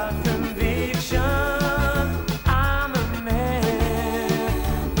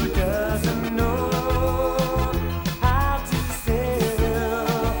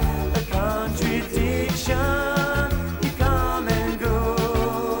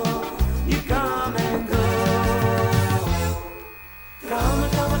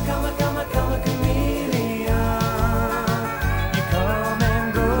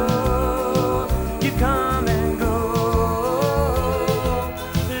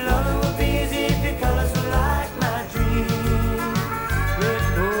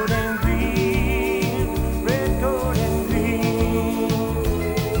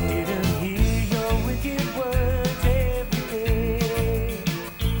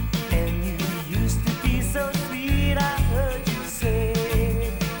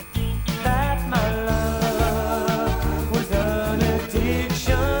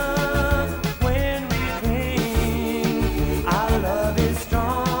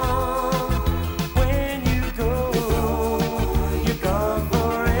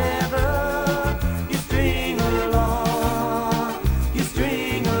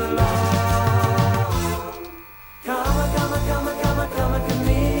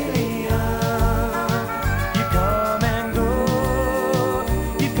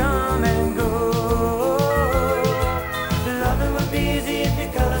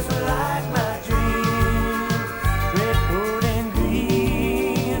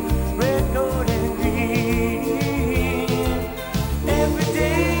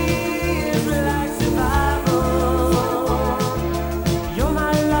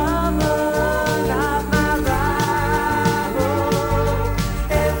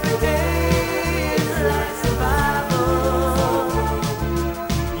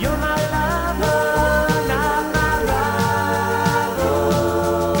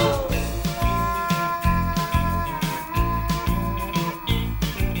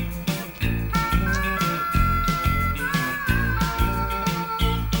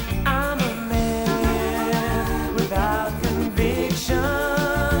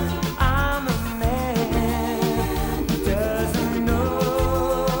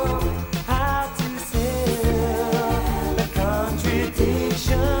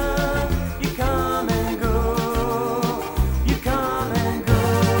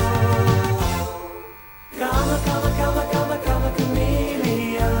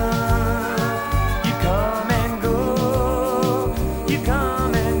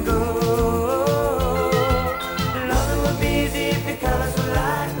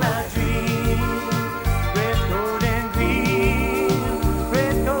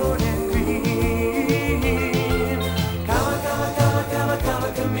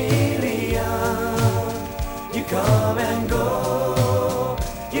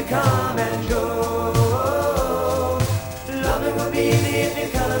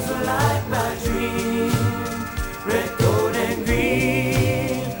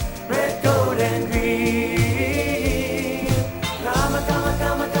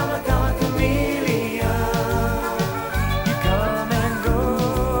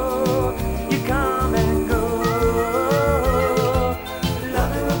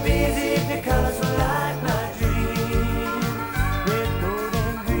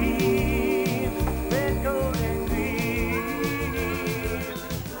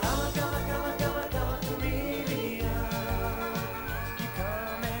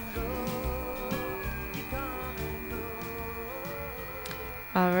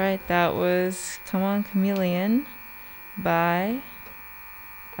All right, that was Come On Chameleon by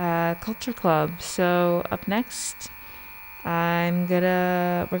Culture Club. So up next, we're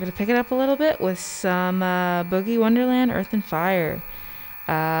gonna pick it up a little bit with some Boogie Wonderland, Earth and Fire,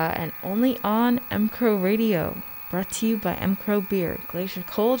 and only on Mcrowradio, brought to you by Mcrow Beer, Glacier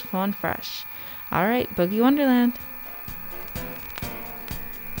Cold, Fawn Fresh. All right, Boogie Wonderland. Man.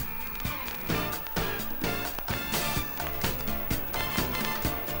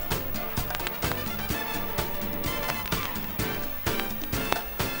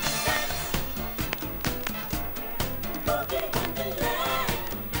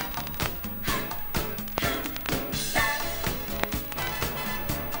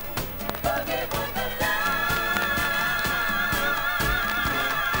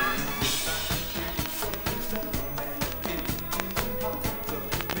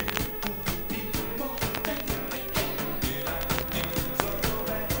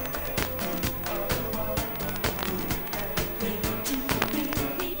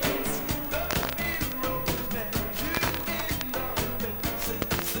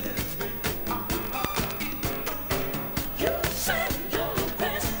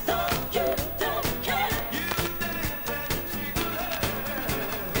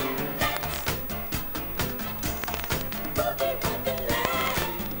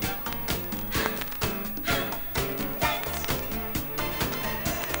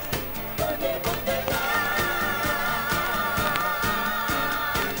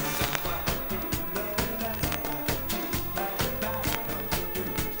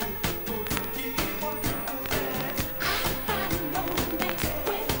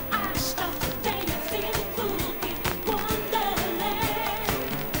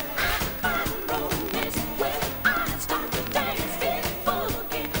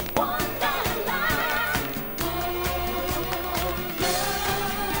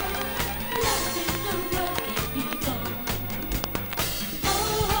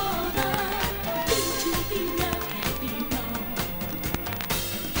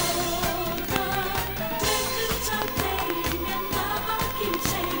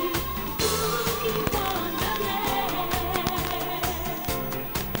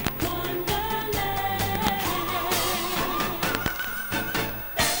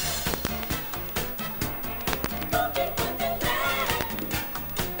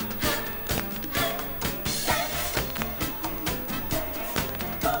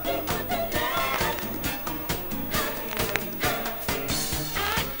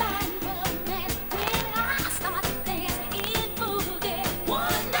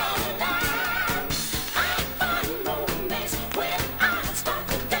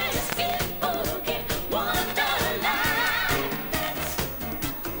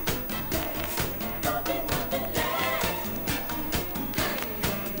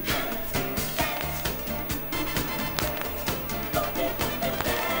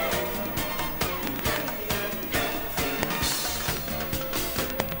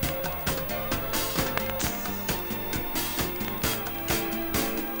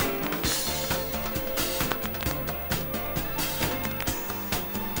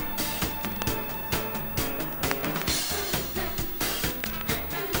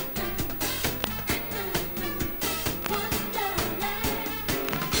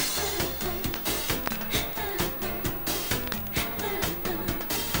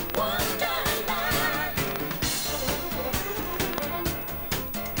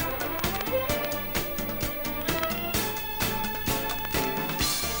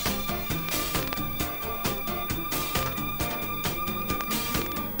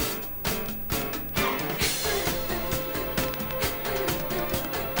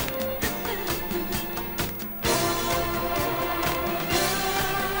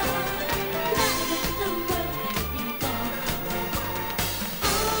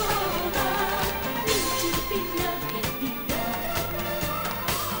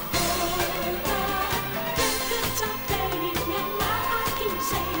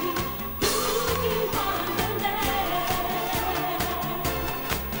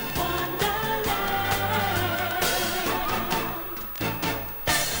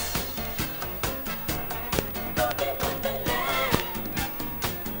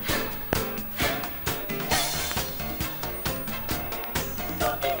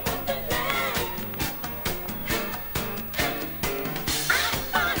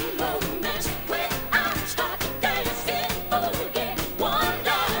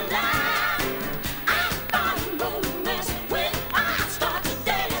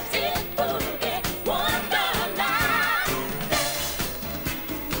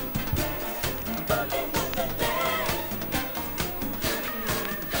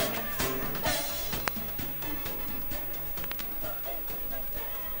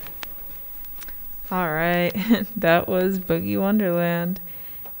 All right. That was Boogie Wonderland.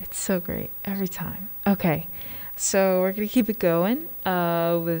 It's so great every time. Okay. So we're going to keep it going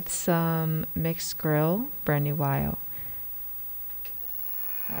with some Mixed Grill, Brand New Wyo.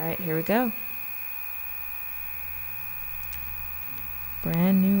 All right, here we go.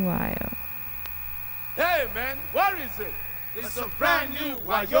 Brand New Wyo. Hey man, what is it? It's a brand new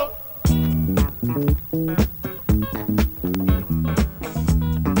Wyo.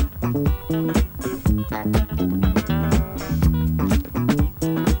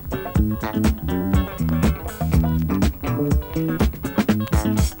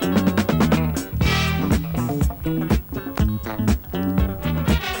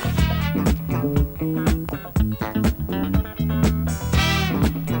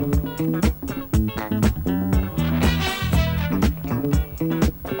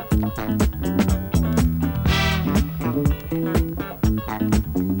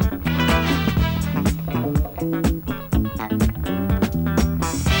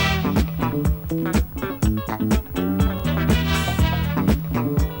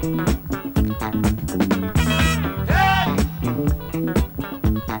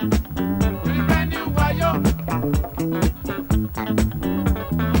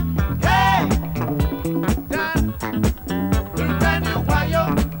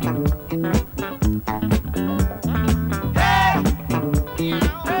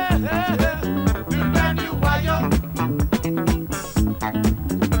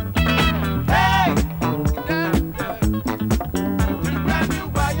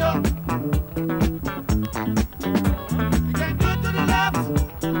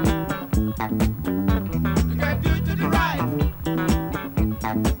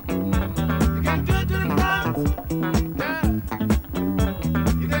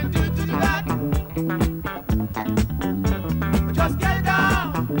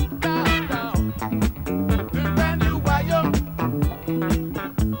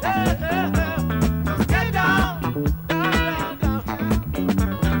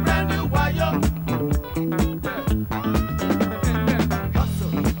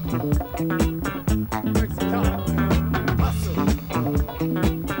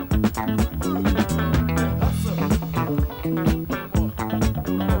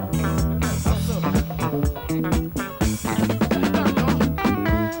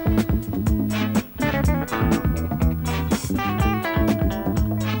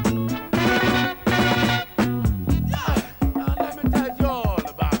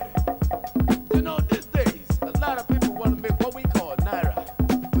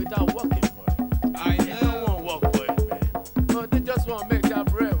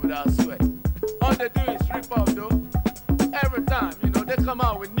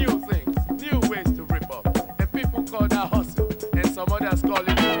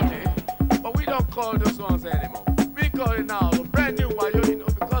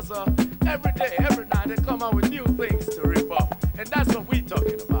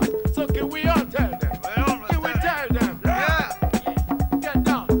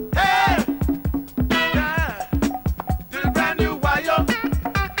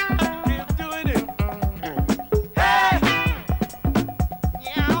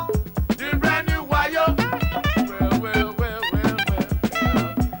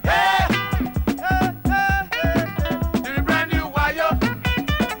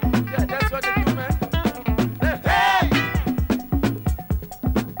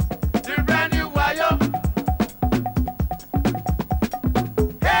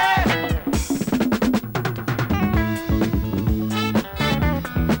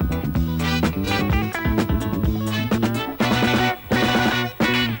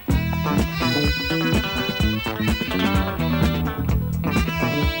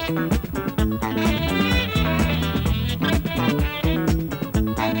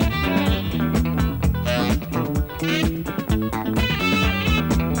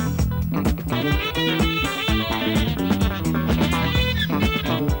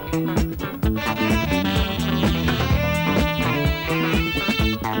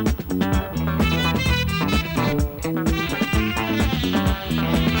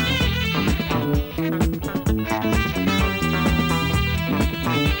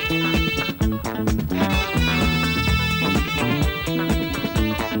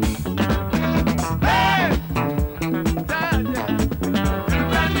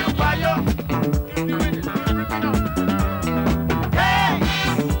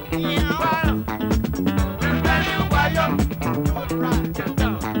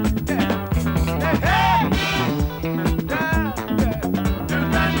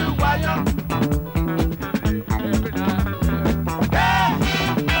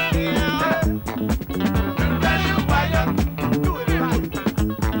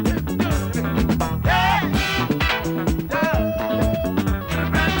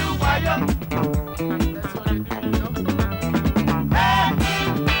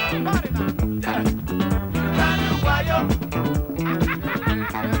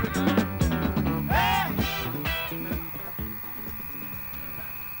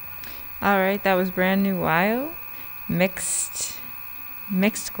 All right, that was Brand New Wild, Mixed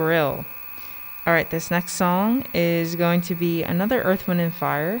Grill. All right, this next song is going to be another Earth, Wind, and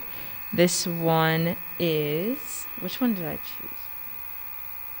Fire. This one is... Which one did I choose?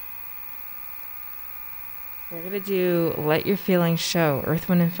 We're going to do Let Your Feelings Show, Earth,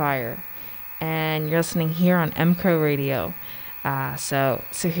 Wind, and Fire. And you're listening here on Mcrowradio. So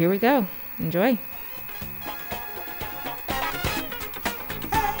here we go. Enjoy.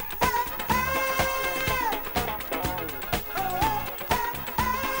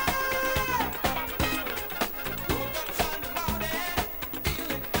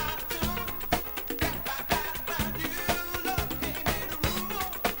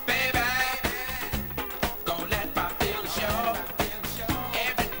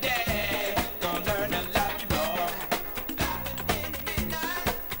 Every day, gonna learn to love you more.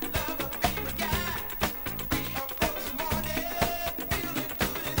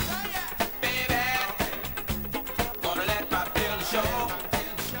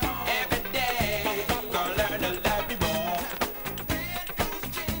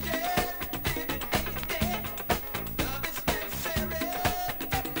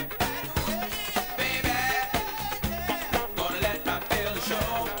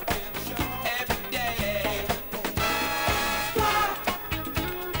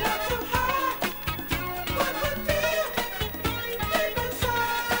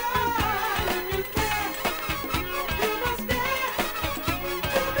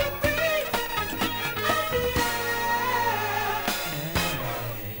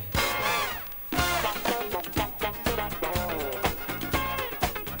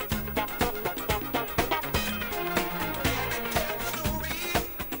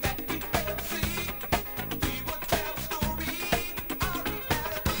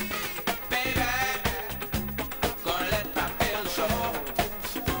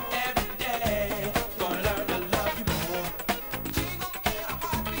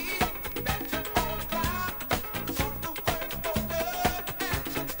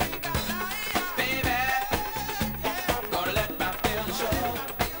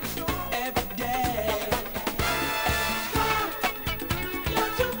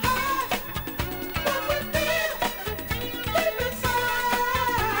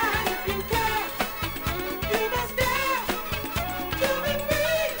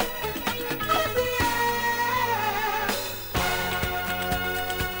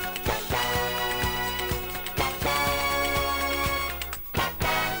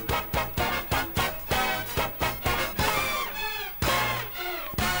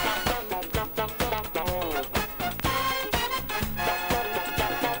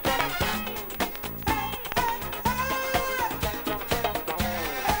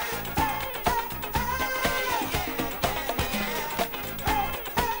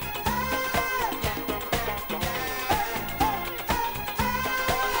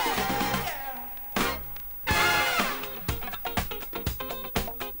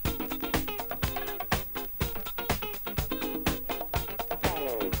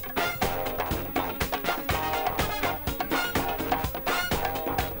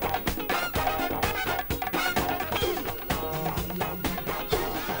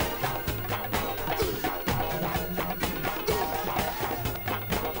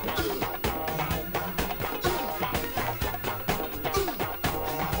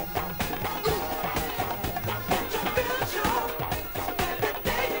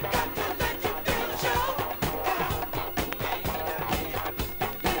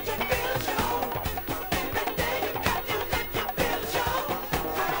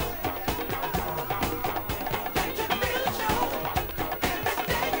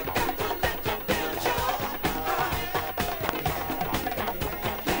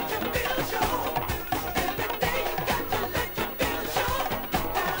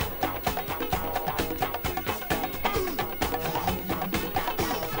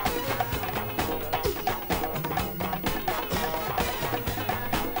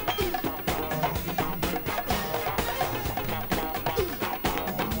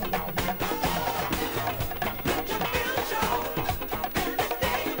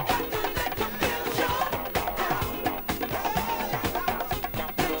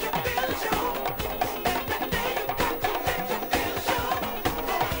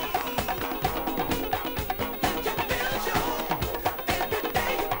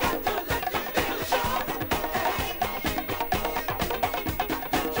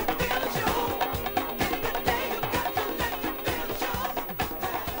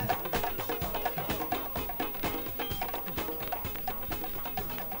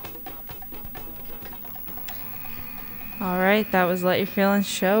 All right, that was Let Your Feelings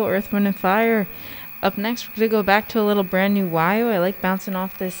Show, Earth, Wind, and Fire. Up next, we're going to go back to a little brand new Wyo. I like bouncing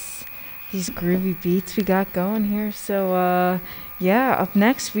off these groovy beats we got going here. So, yeah, up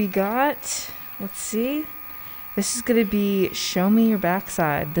next we got, let's see. This is going to be Show Me Your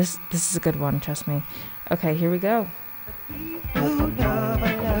Backside. This is a good one, trust me. Okay, here we go.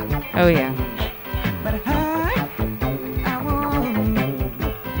 Oh, yeah.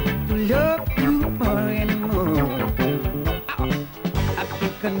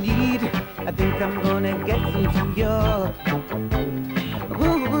 I think I'm gonna get into your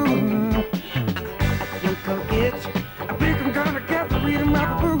I think I'm gonna get the rhythm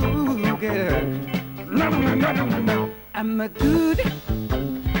of the boogie. No. I'm a good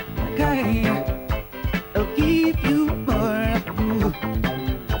guy. I'll give you more of a boo.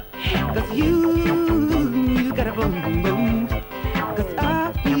 'Cause you got a boom boom. 'Cause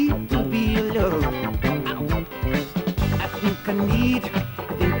I need to be alone. I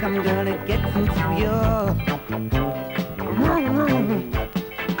think I'm gonna get into your room.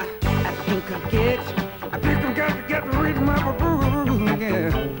 I think I'm gonna get the rhythm of a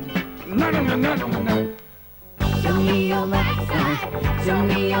boogie. No. Show me your backside, show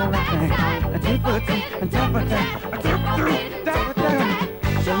me your backside. A tip for tip, a tap for tap, a tip through, tap for tap.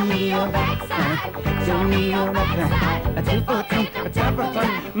 Show me your backside, show me your backside. A tip for tip, a tap for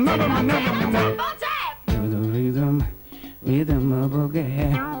tap. No. Do the rhythm of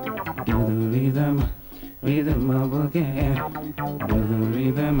boogie. Do the rhythm of boogie. Do the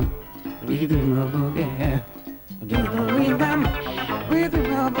rhythm of boogie. Do the rhythm of boogie. Do the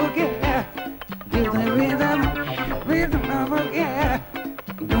rhythm of boogie. Do the rhythm of boogie.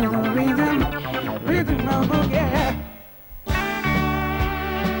 Do the rhythm of boogie.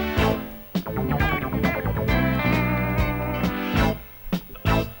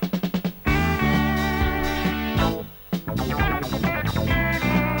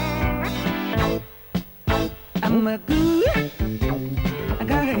 I'm a good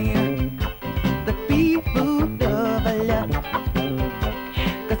guy. The people love a lot.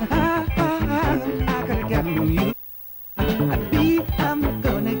 'Cause I gotta get you. I'm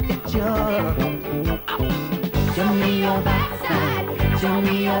gonna get you. Show me your backside. Show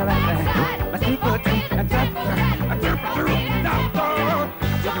me your backside. My super teeth and top.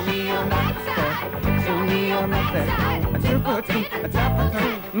 Show me your backside. Show me your backside. My super teeth and top.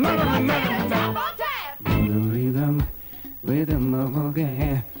 No. Do the rhythm of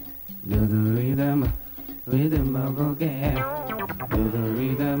boogie. Do the rhythm of boogie. Do the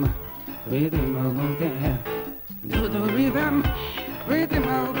rhythm of boogie. Do the rhythm of boogie. Do the rhythm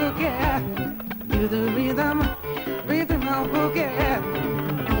of boogie. Do the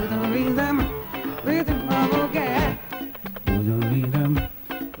rhythm of boogie. Do the rhythm of boogie. Do the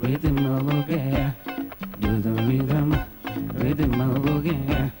rhythm of boogie. Do the rhythm of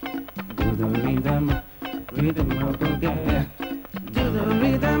boogie. Do the rhythm of boogie. Do the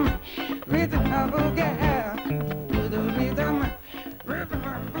rhythm of boogie. Do the rhythm of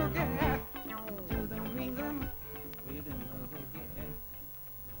boogie.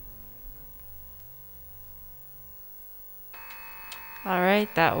 All right,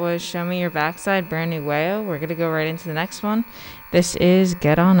 that was Show Me Your Backside, brand new Wyo. We're going to go right into the next one. This is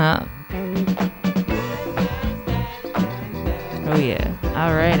Get On Up. Oh, yeah.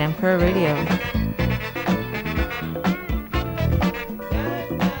 All right, Mcrowradio.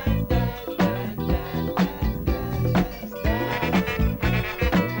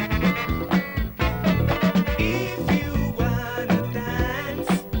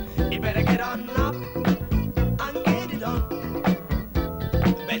 Get on up.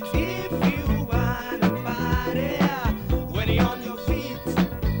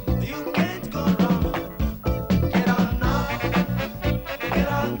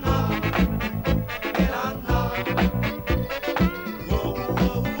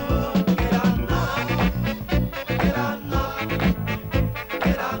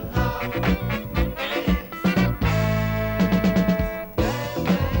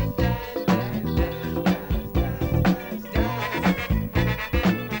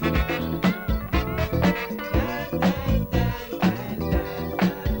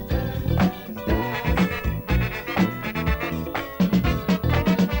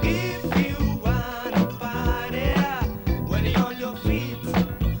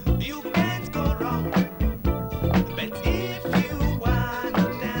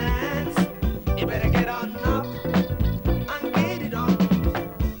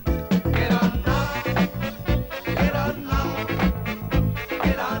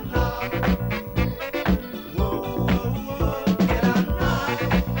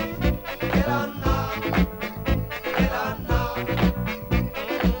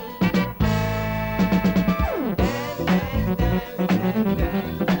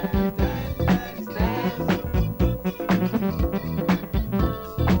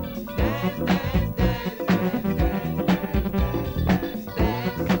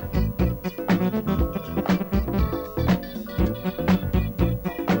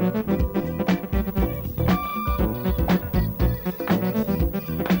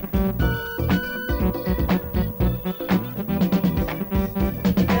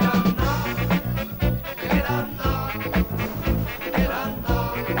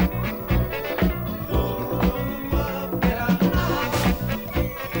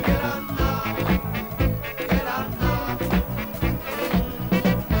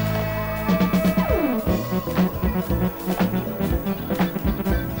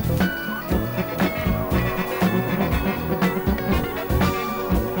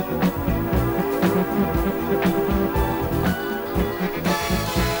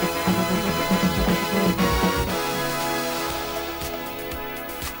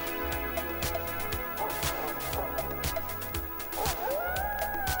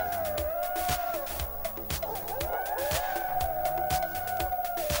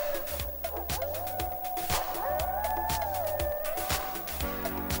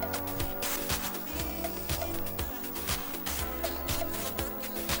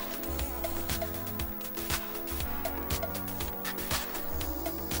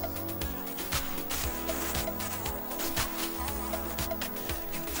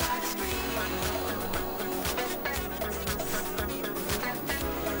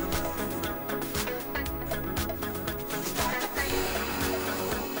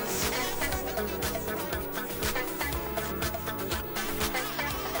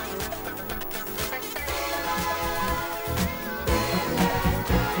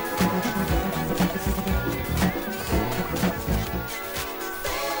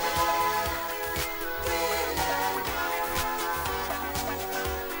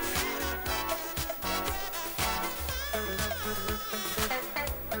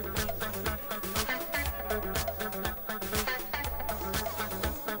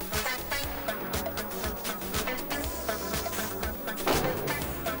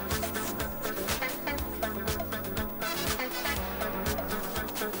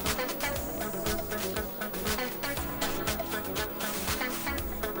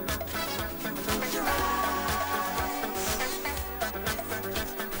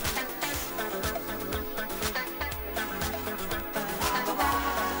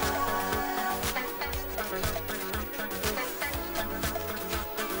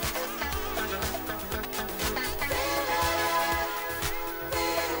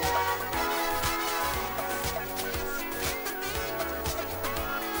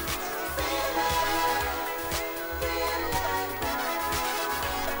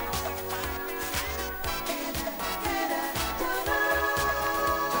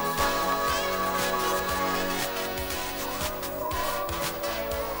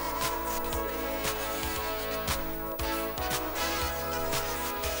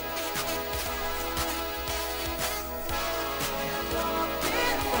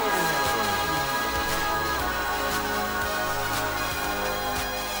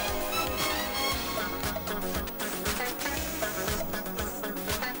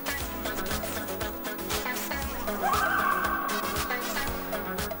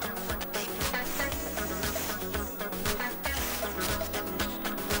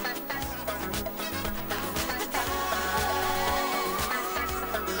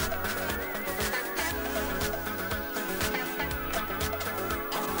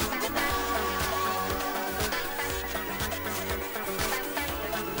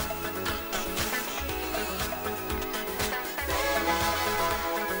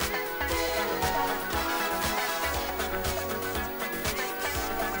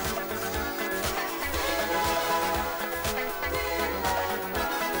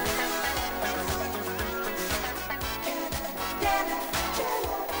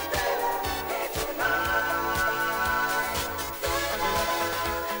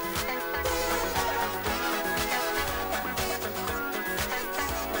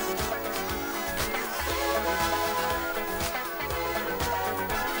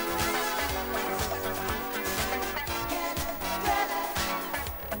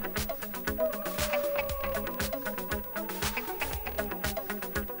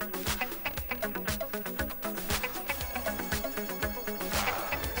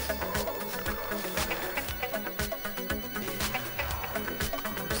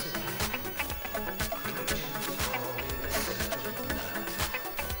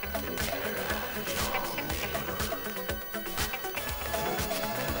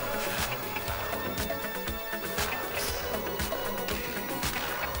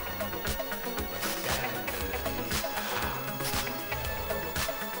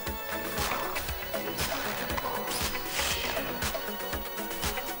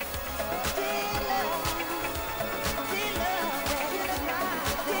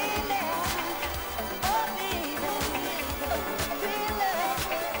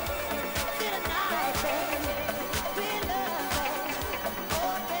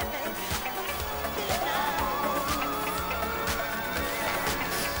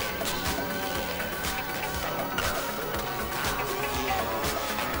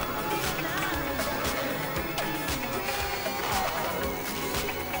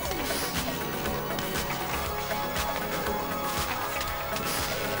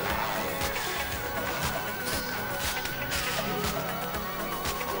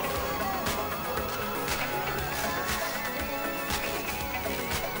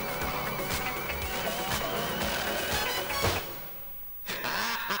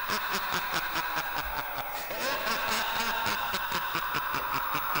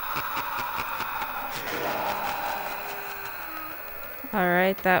 All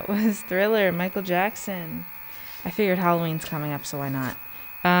right, that was Thriller, Michael Jackson. I figured Halloween's coming up, so why not?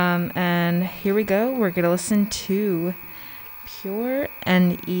 And here we go. We're going to listen to Pure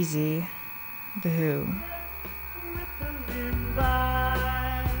and Easy, The Who.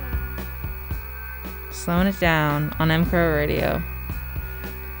 Slowing it down on Mcrowradio.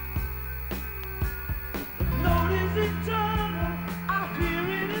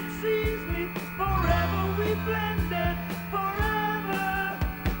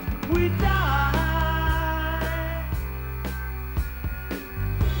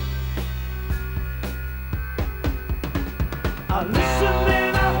 I listened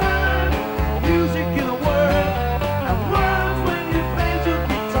and I heard music in a word, and words when you played your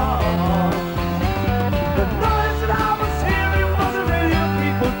guitar. The noise that I was hearing was a million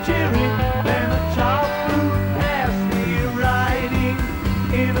people cheering, then a child flew past me riding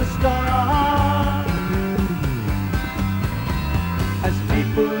in a star. As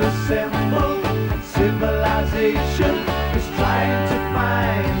people assemble, civilization is trying to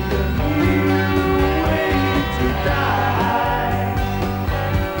find a new way to die.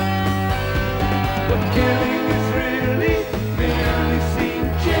 Killing is really merely seen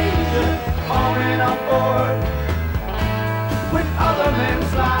changing on and on board with other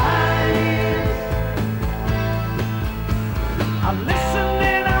men's lives. I listened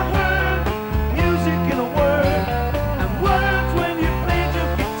and I heard music in a word, and words when you played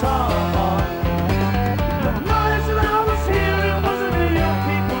your guitar. The noise that I was hearing was a million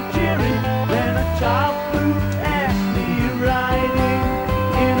people cheering, then a child flew past me riding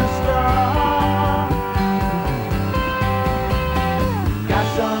in a star.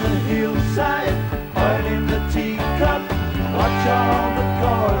 On the hillside, oil in the teacup, watch all the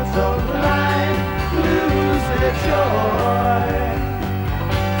chords of life lose their joy.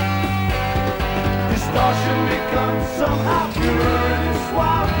 Distortion becomes somehow pure in its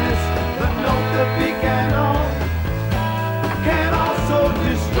suaveness. The note that began on can also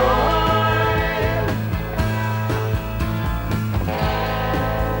destroy.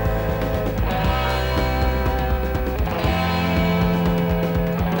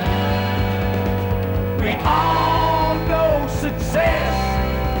 We all know success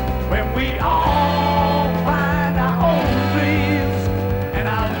when we all find our own dreams, and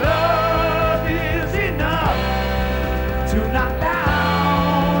our love is enough to knock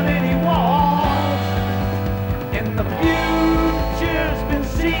down any walls. And the future's been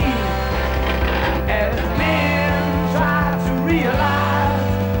seen as men try to realize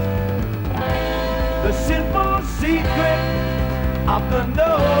the simple secret of the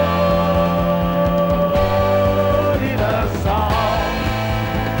note.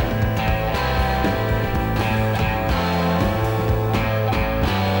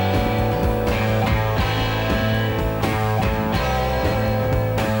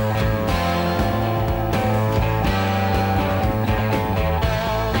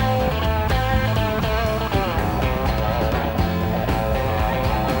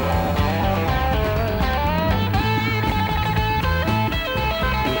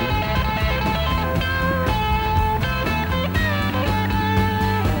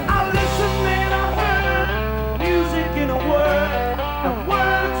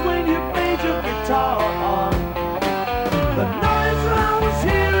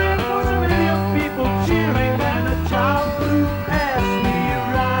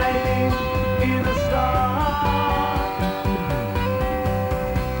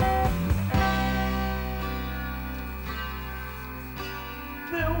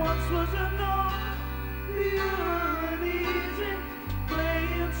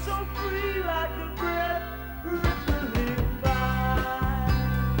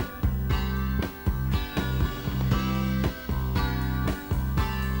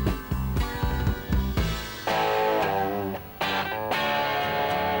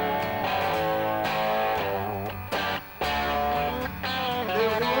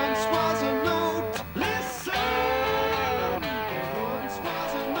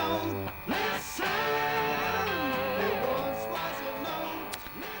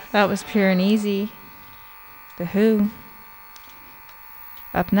 That was Pure and Easy, The Who.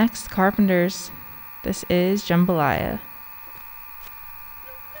 Up next, Carpenters. This is Jambalaya.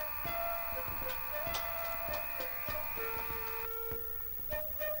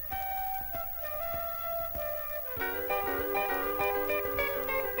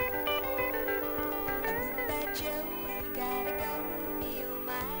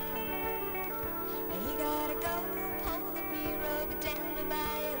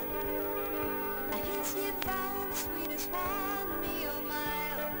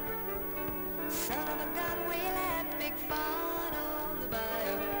 Son of a gun, we'll have big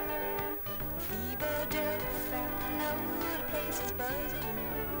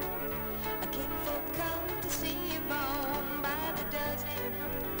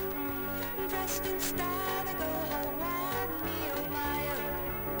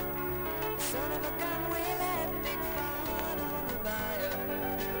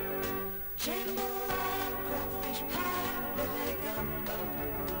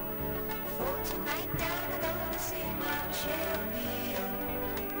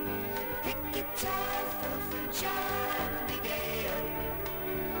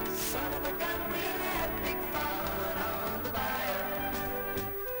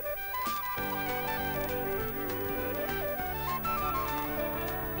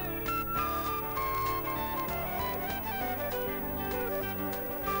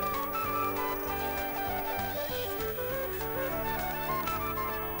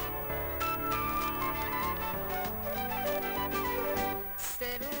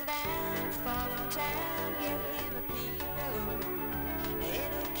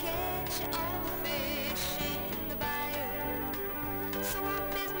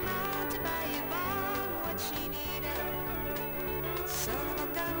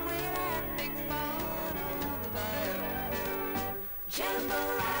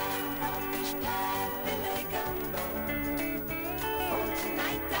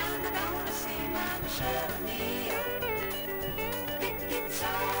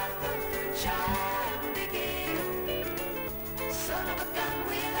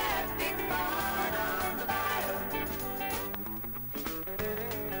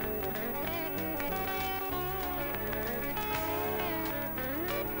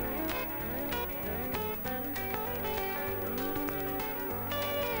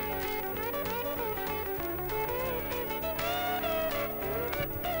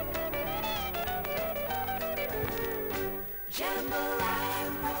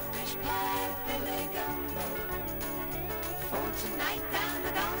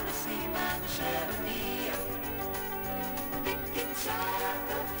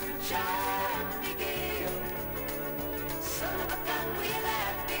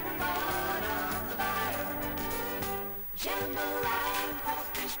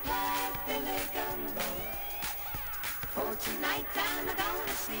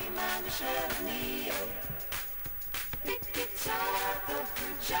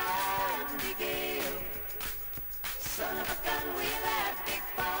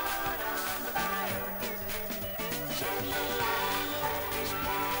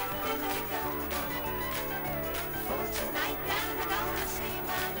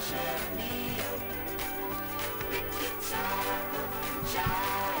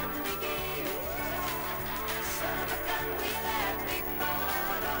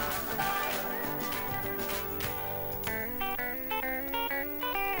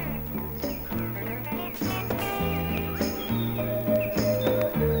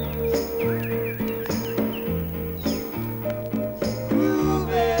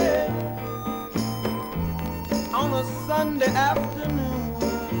Sunday afternoon.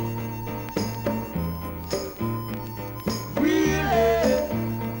 Really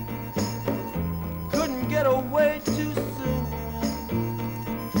couldn't get away too soon.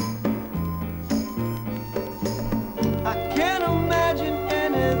 I can't imagine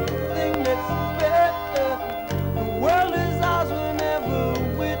anything that's better. The world is ours whenever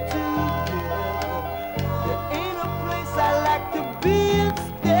we're together. There ain't a place I like to be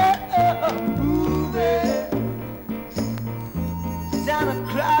instead of moving down a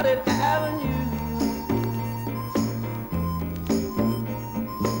crowded avenue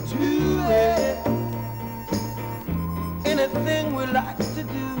to it. Anything we like to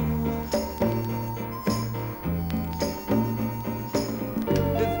do.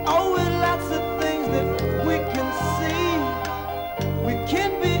 There's always lots of things that we can see. We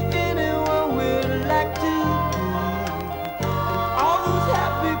can be anyone we like to be. All those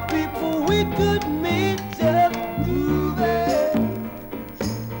happy people we could meet just moving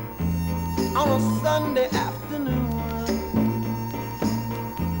on a Sunday afternoon.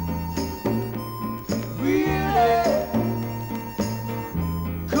 Really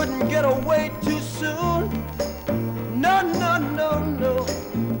couldn't get away too soon. No, no, no, no.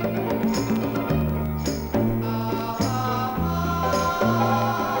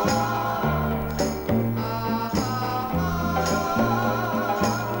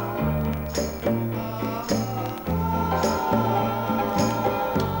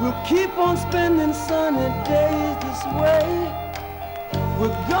 We'll keep on spending sunny days this way.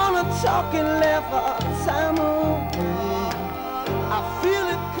 We're gonna talk and laugh our time away. I feel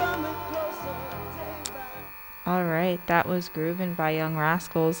it coming closer day by. All right, that was Groovin' by Young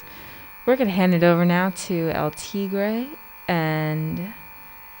Rascals. We're going to hand it over now to El Tigre and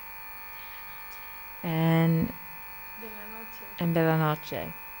Bella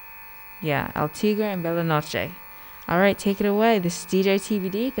Noche. Yeah, El Tigre and Bella Noche. All right, take it away. This is DJ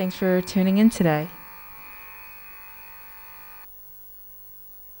TBD. Thanks for tuning in today.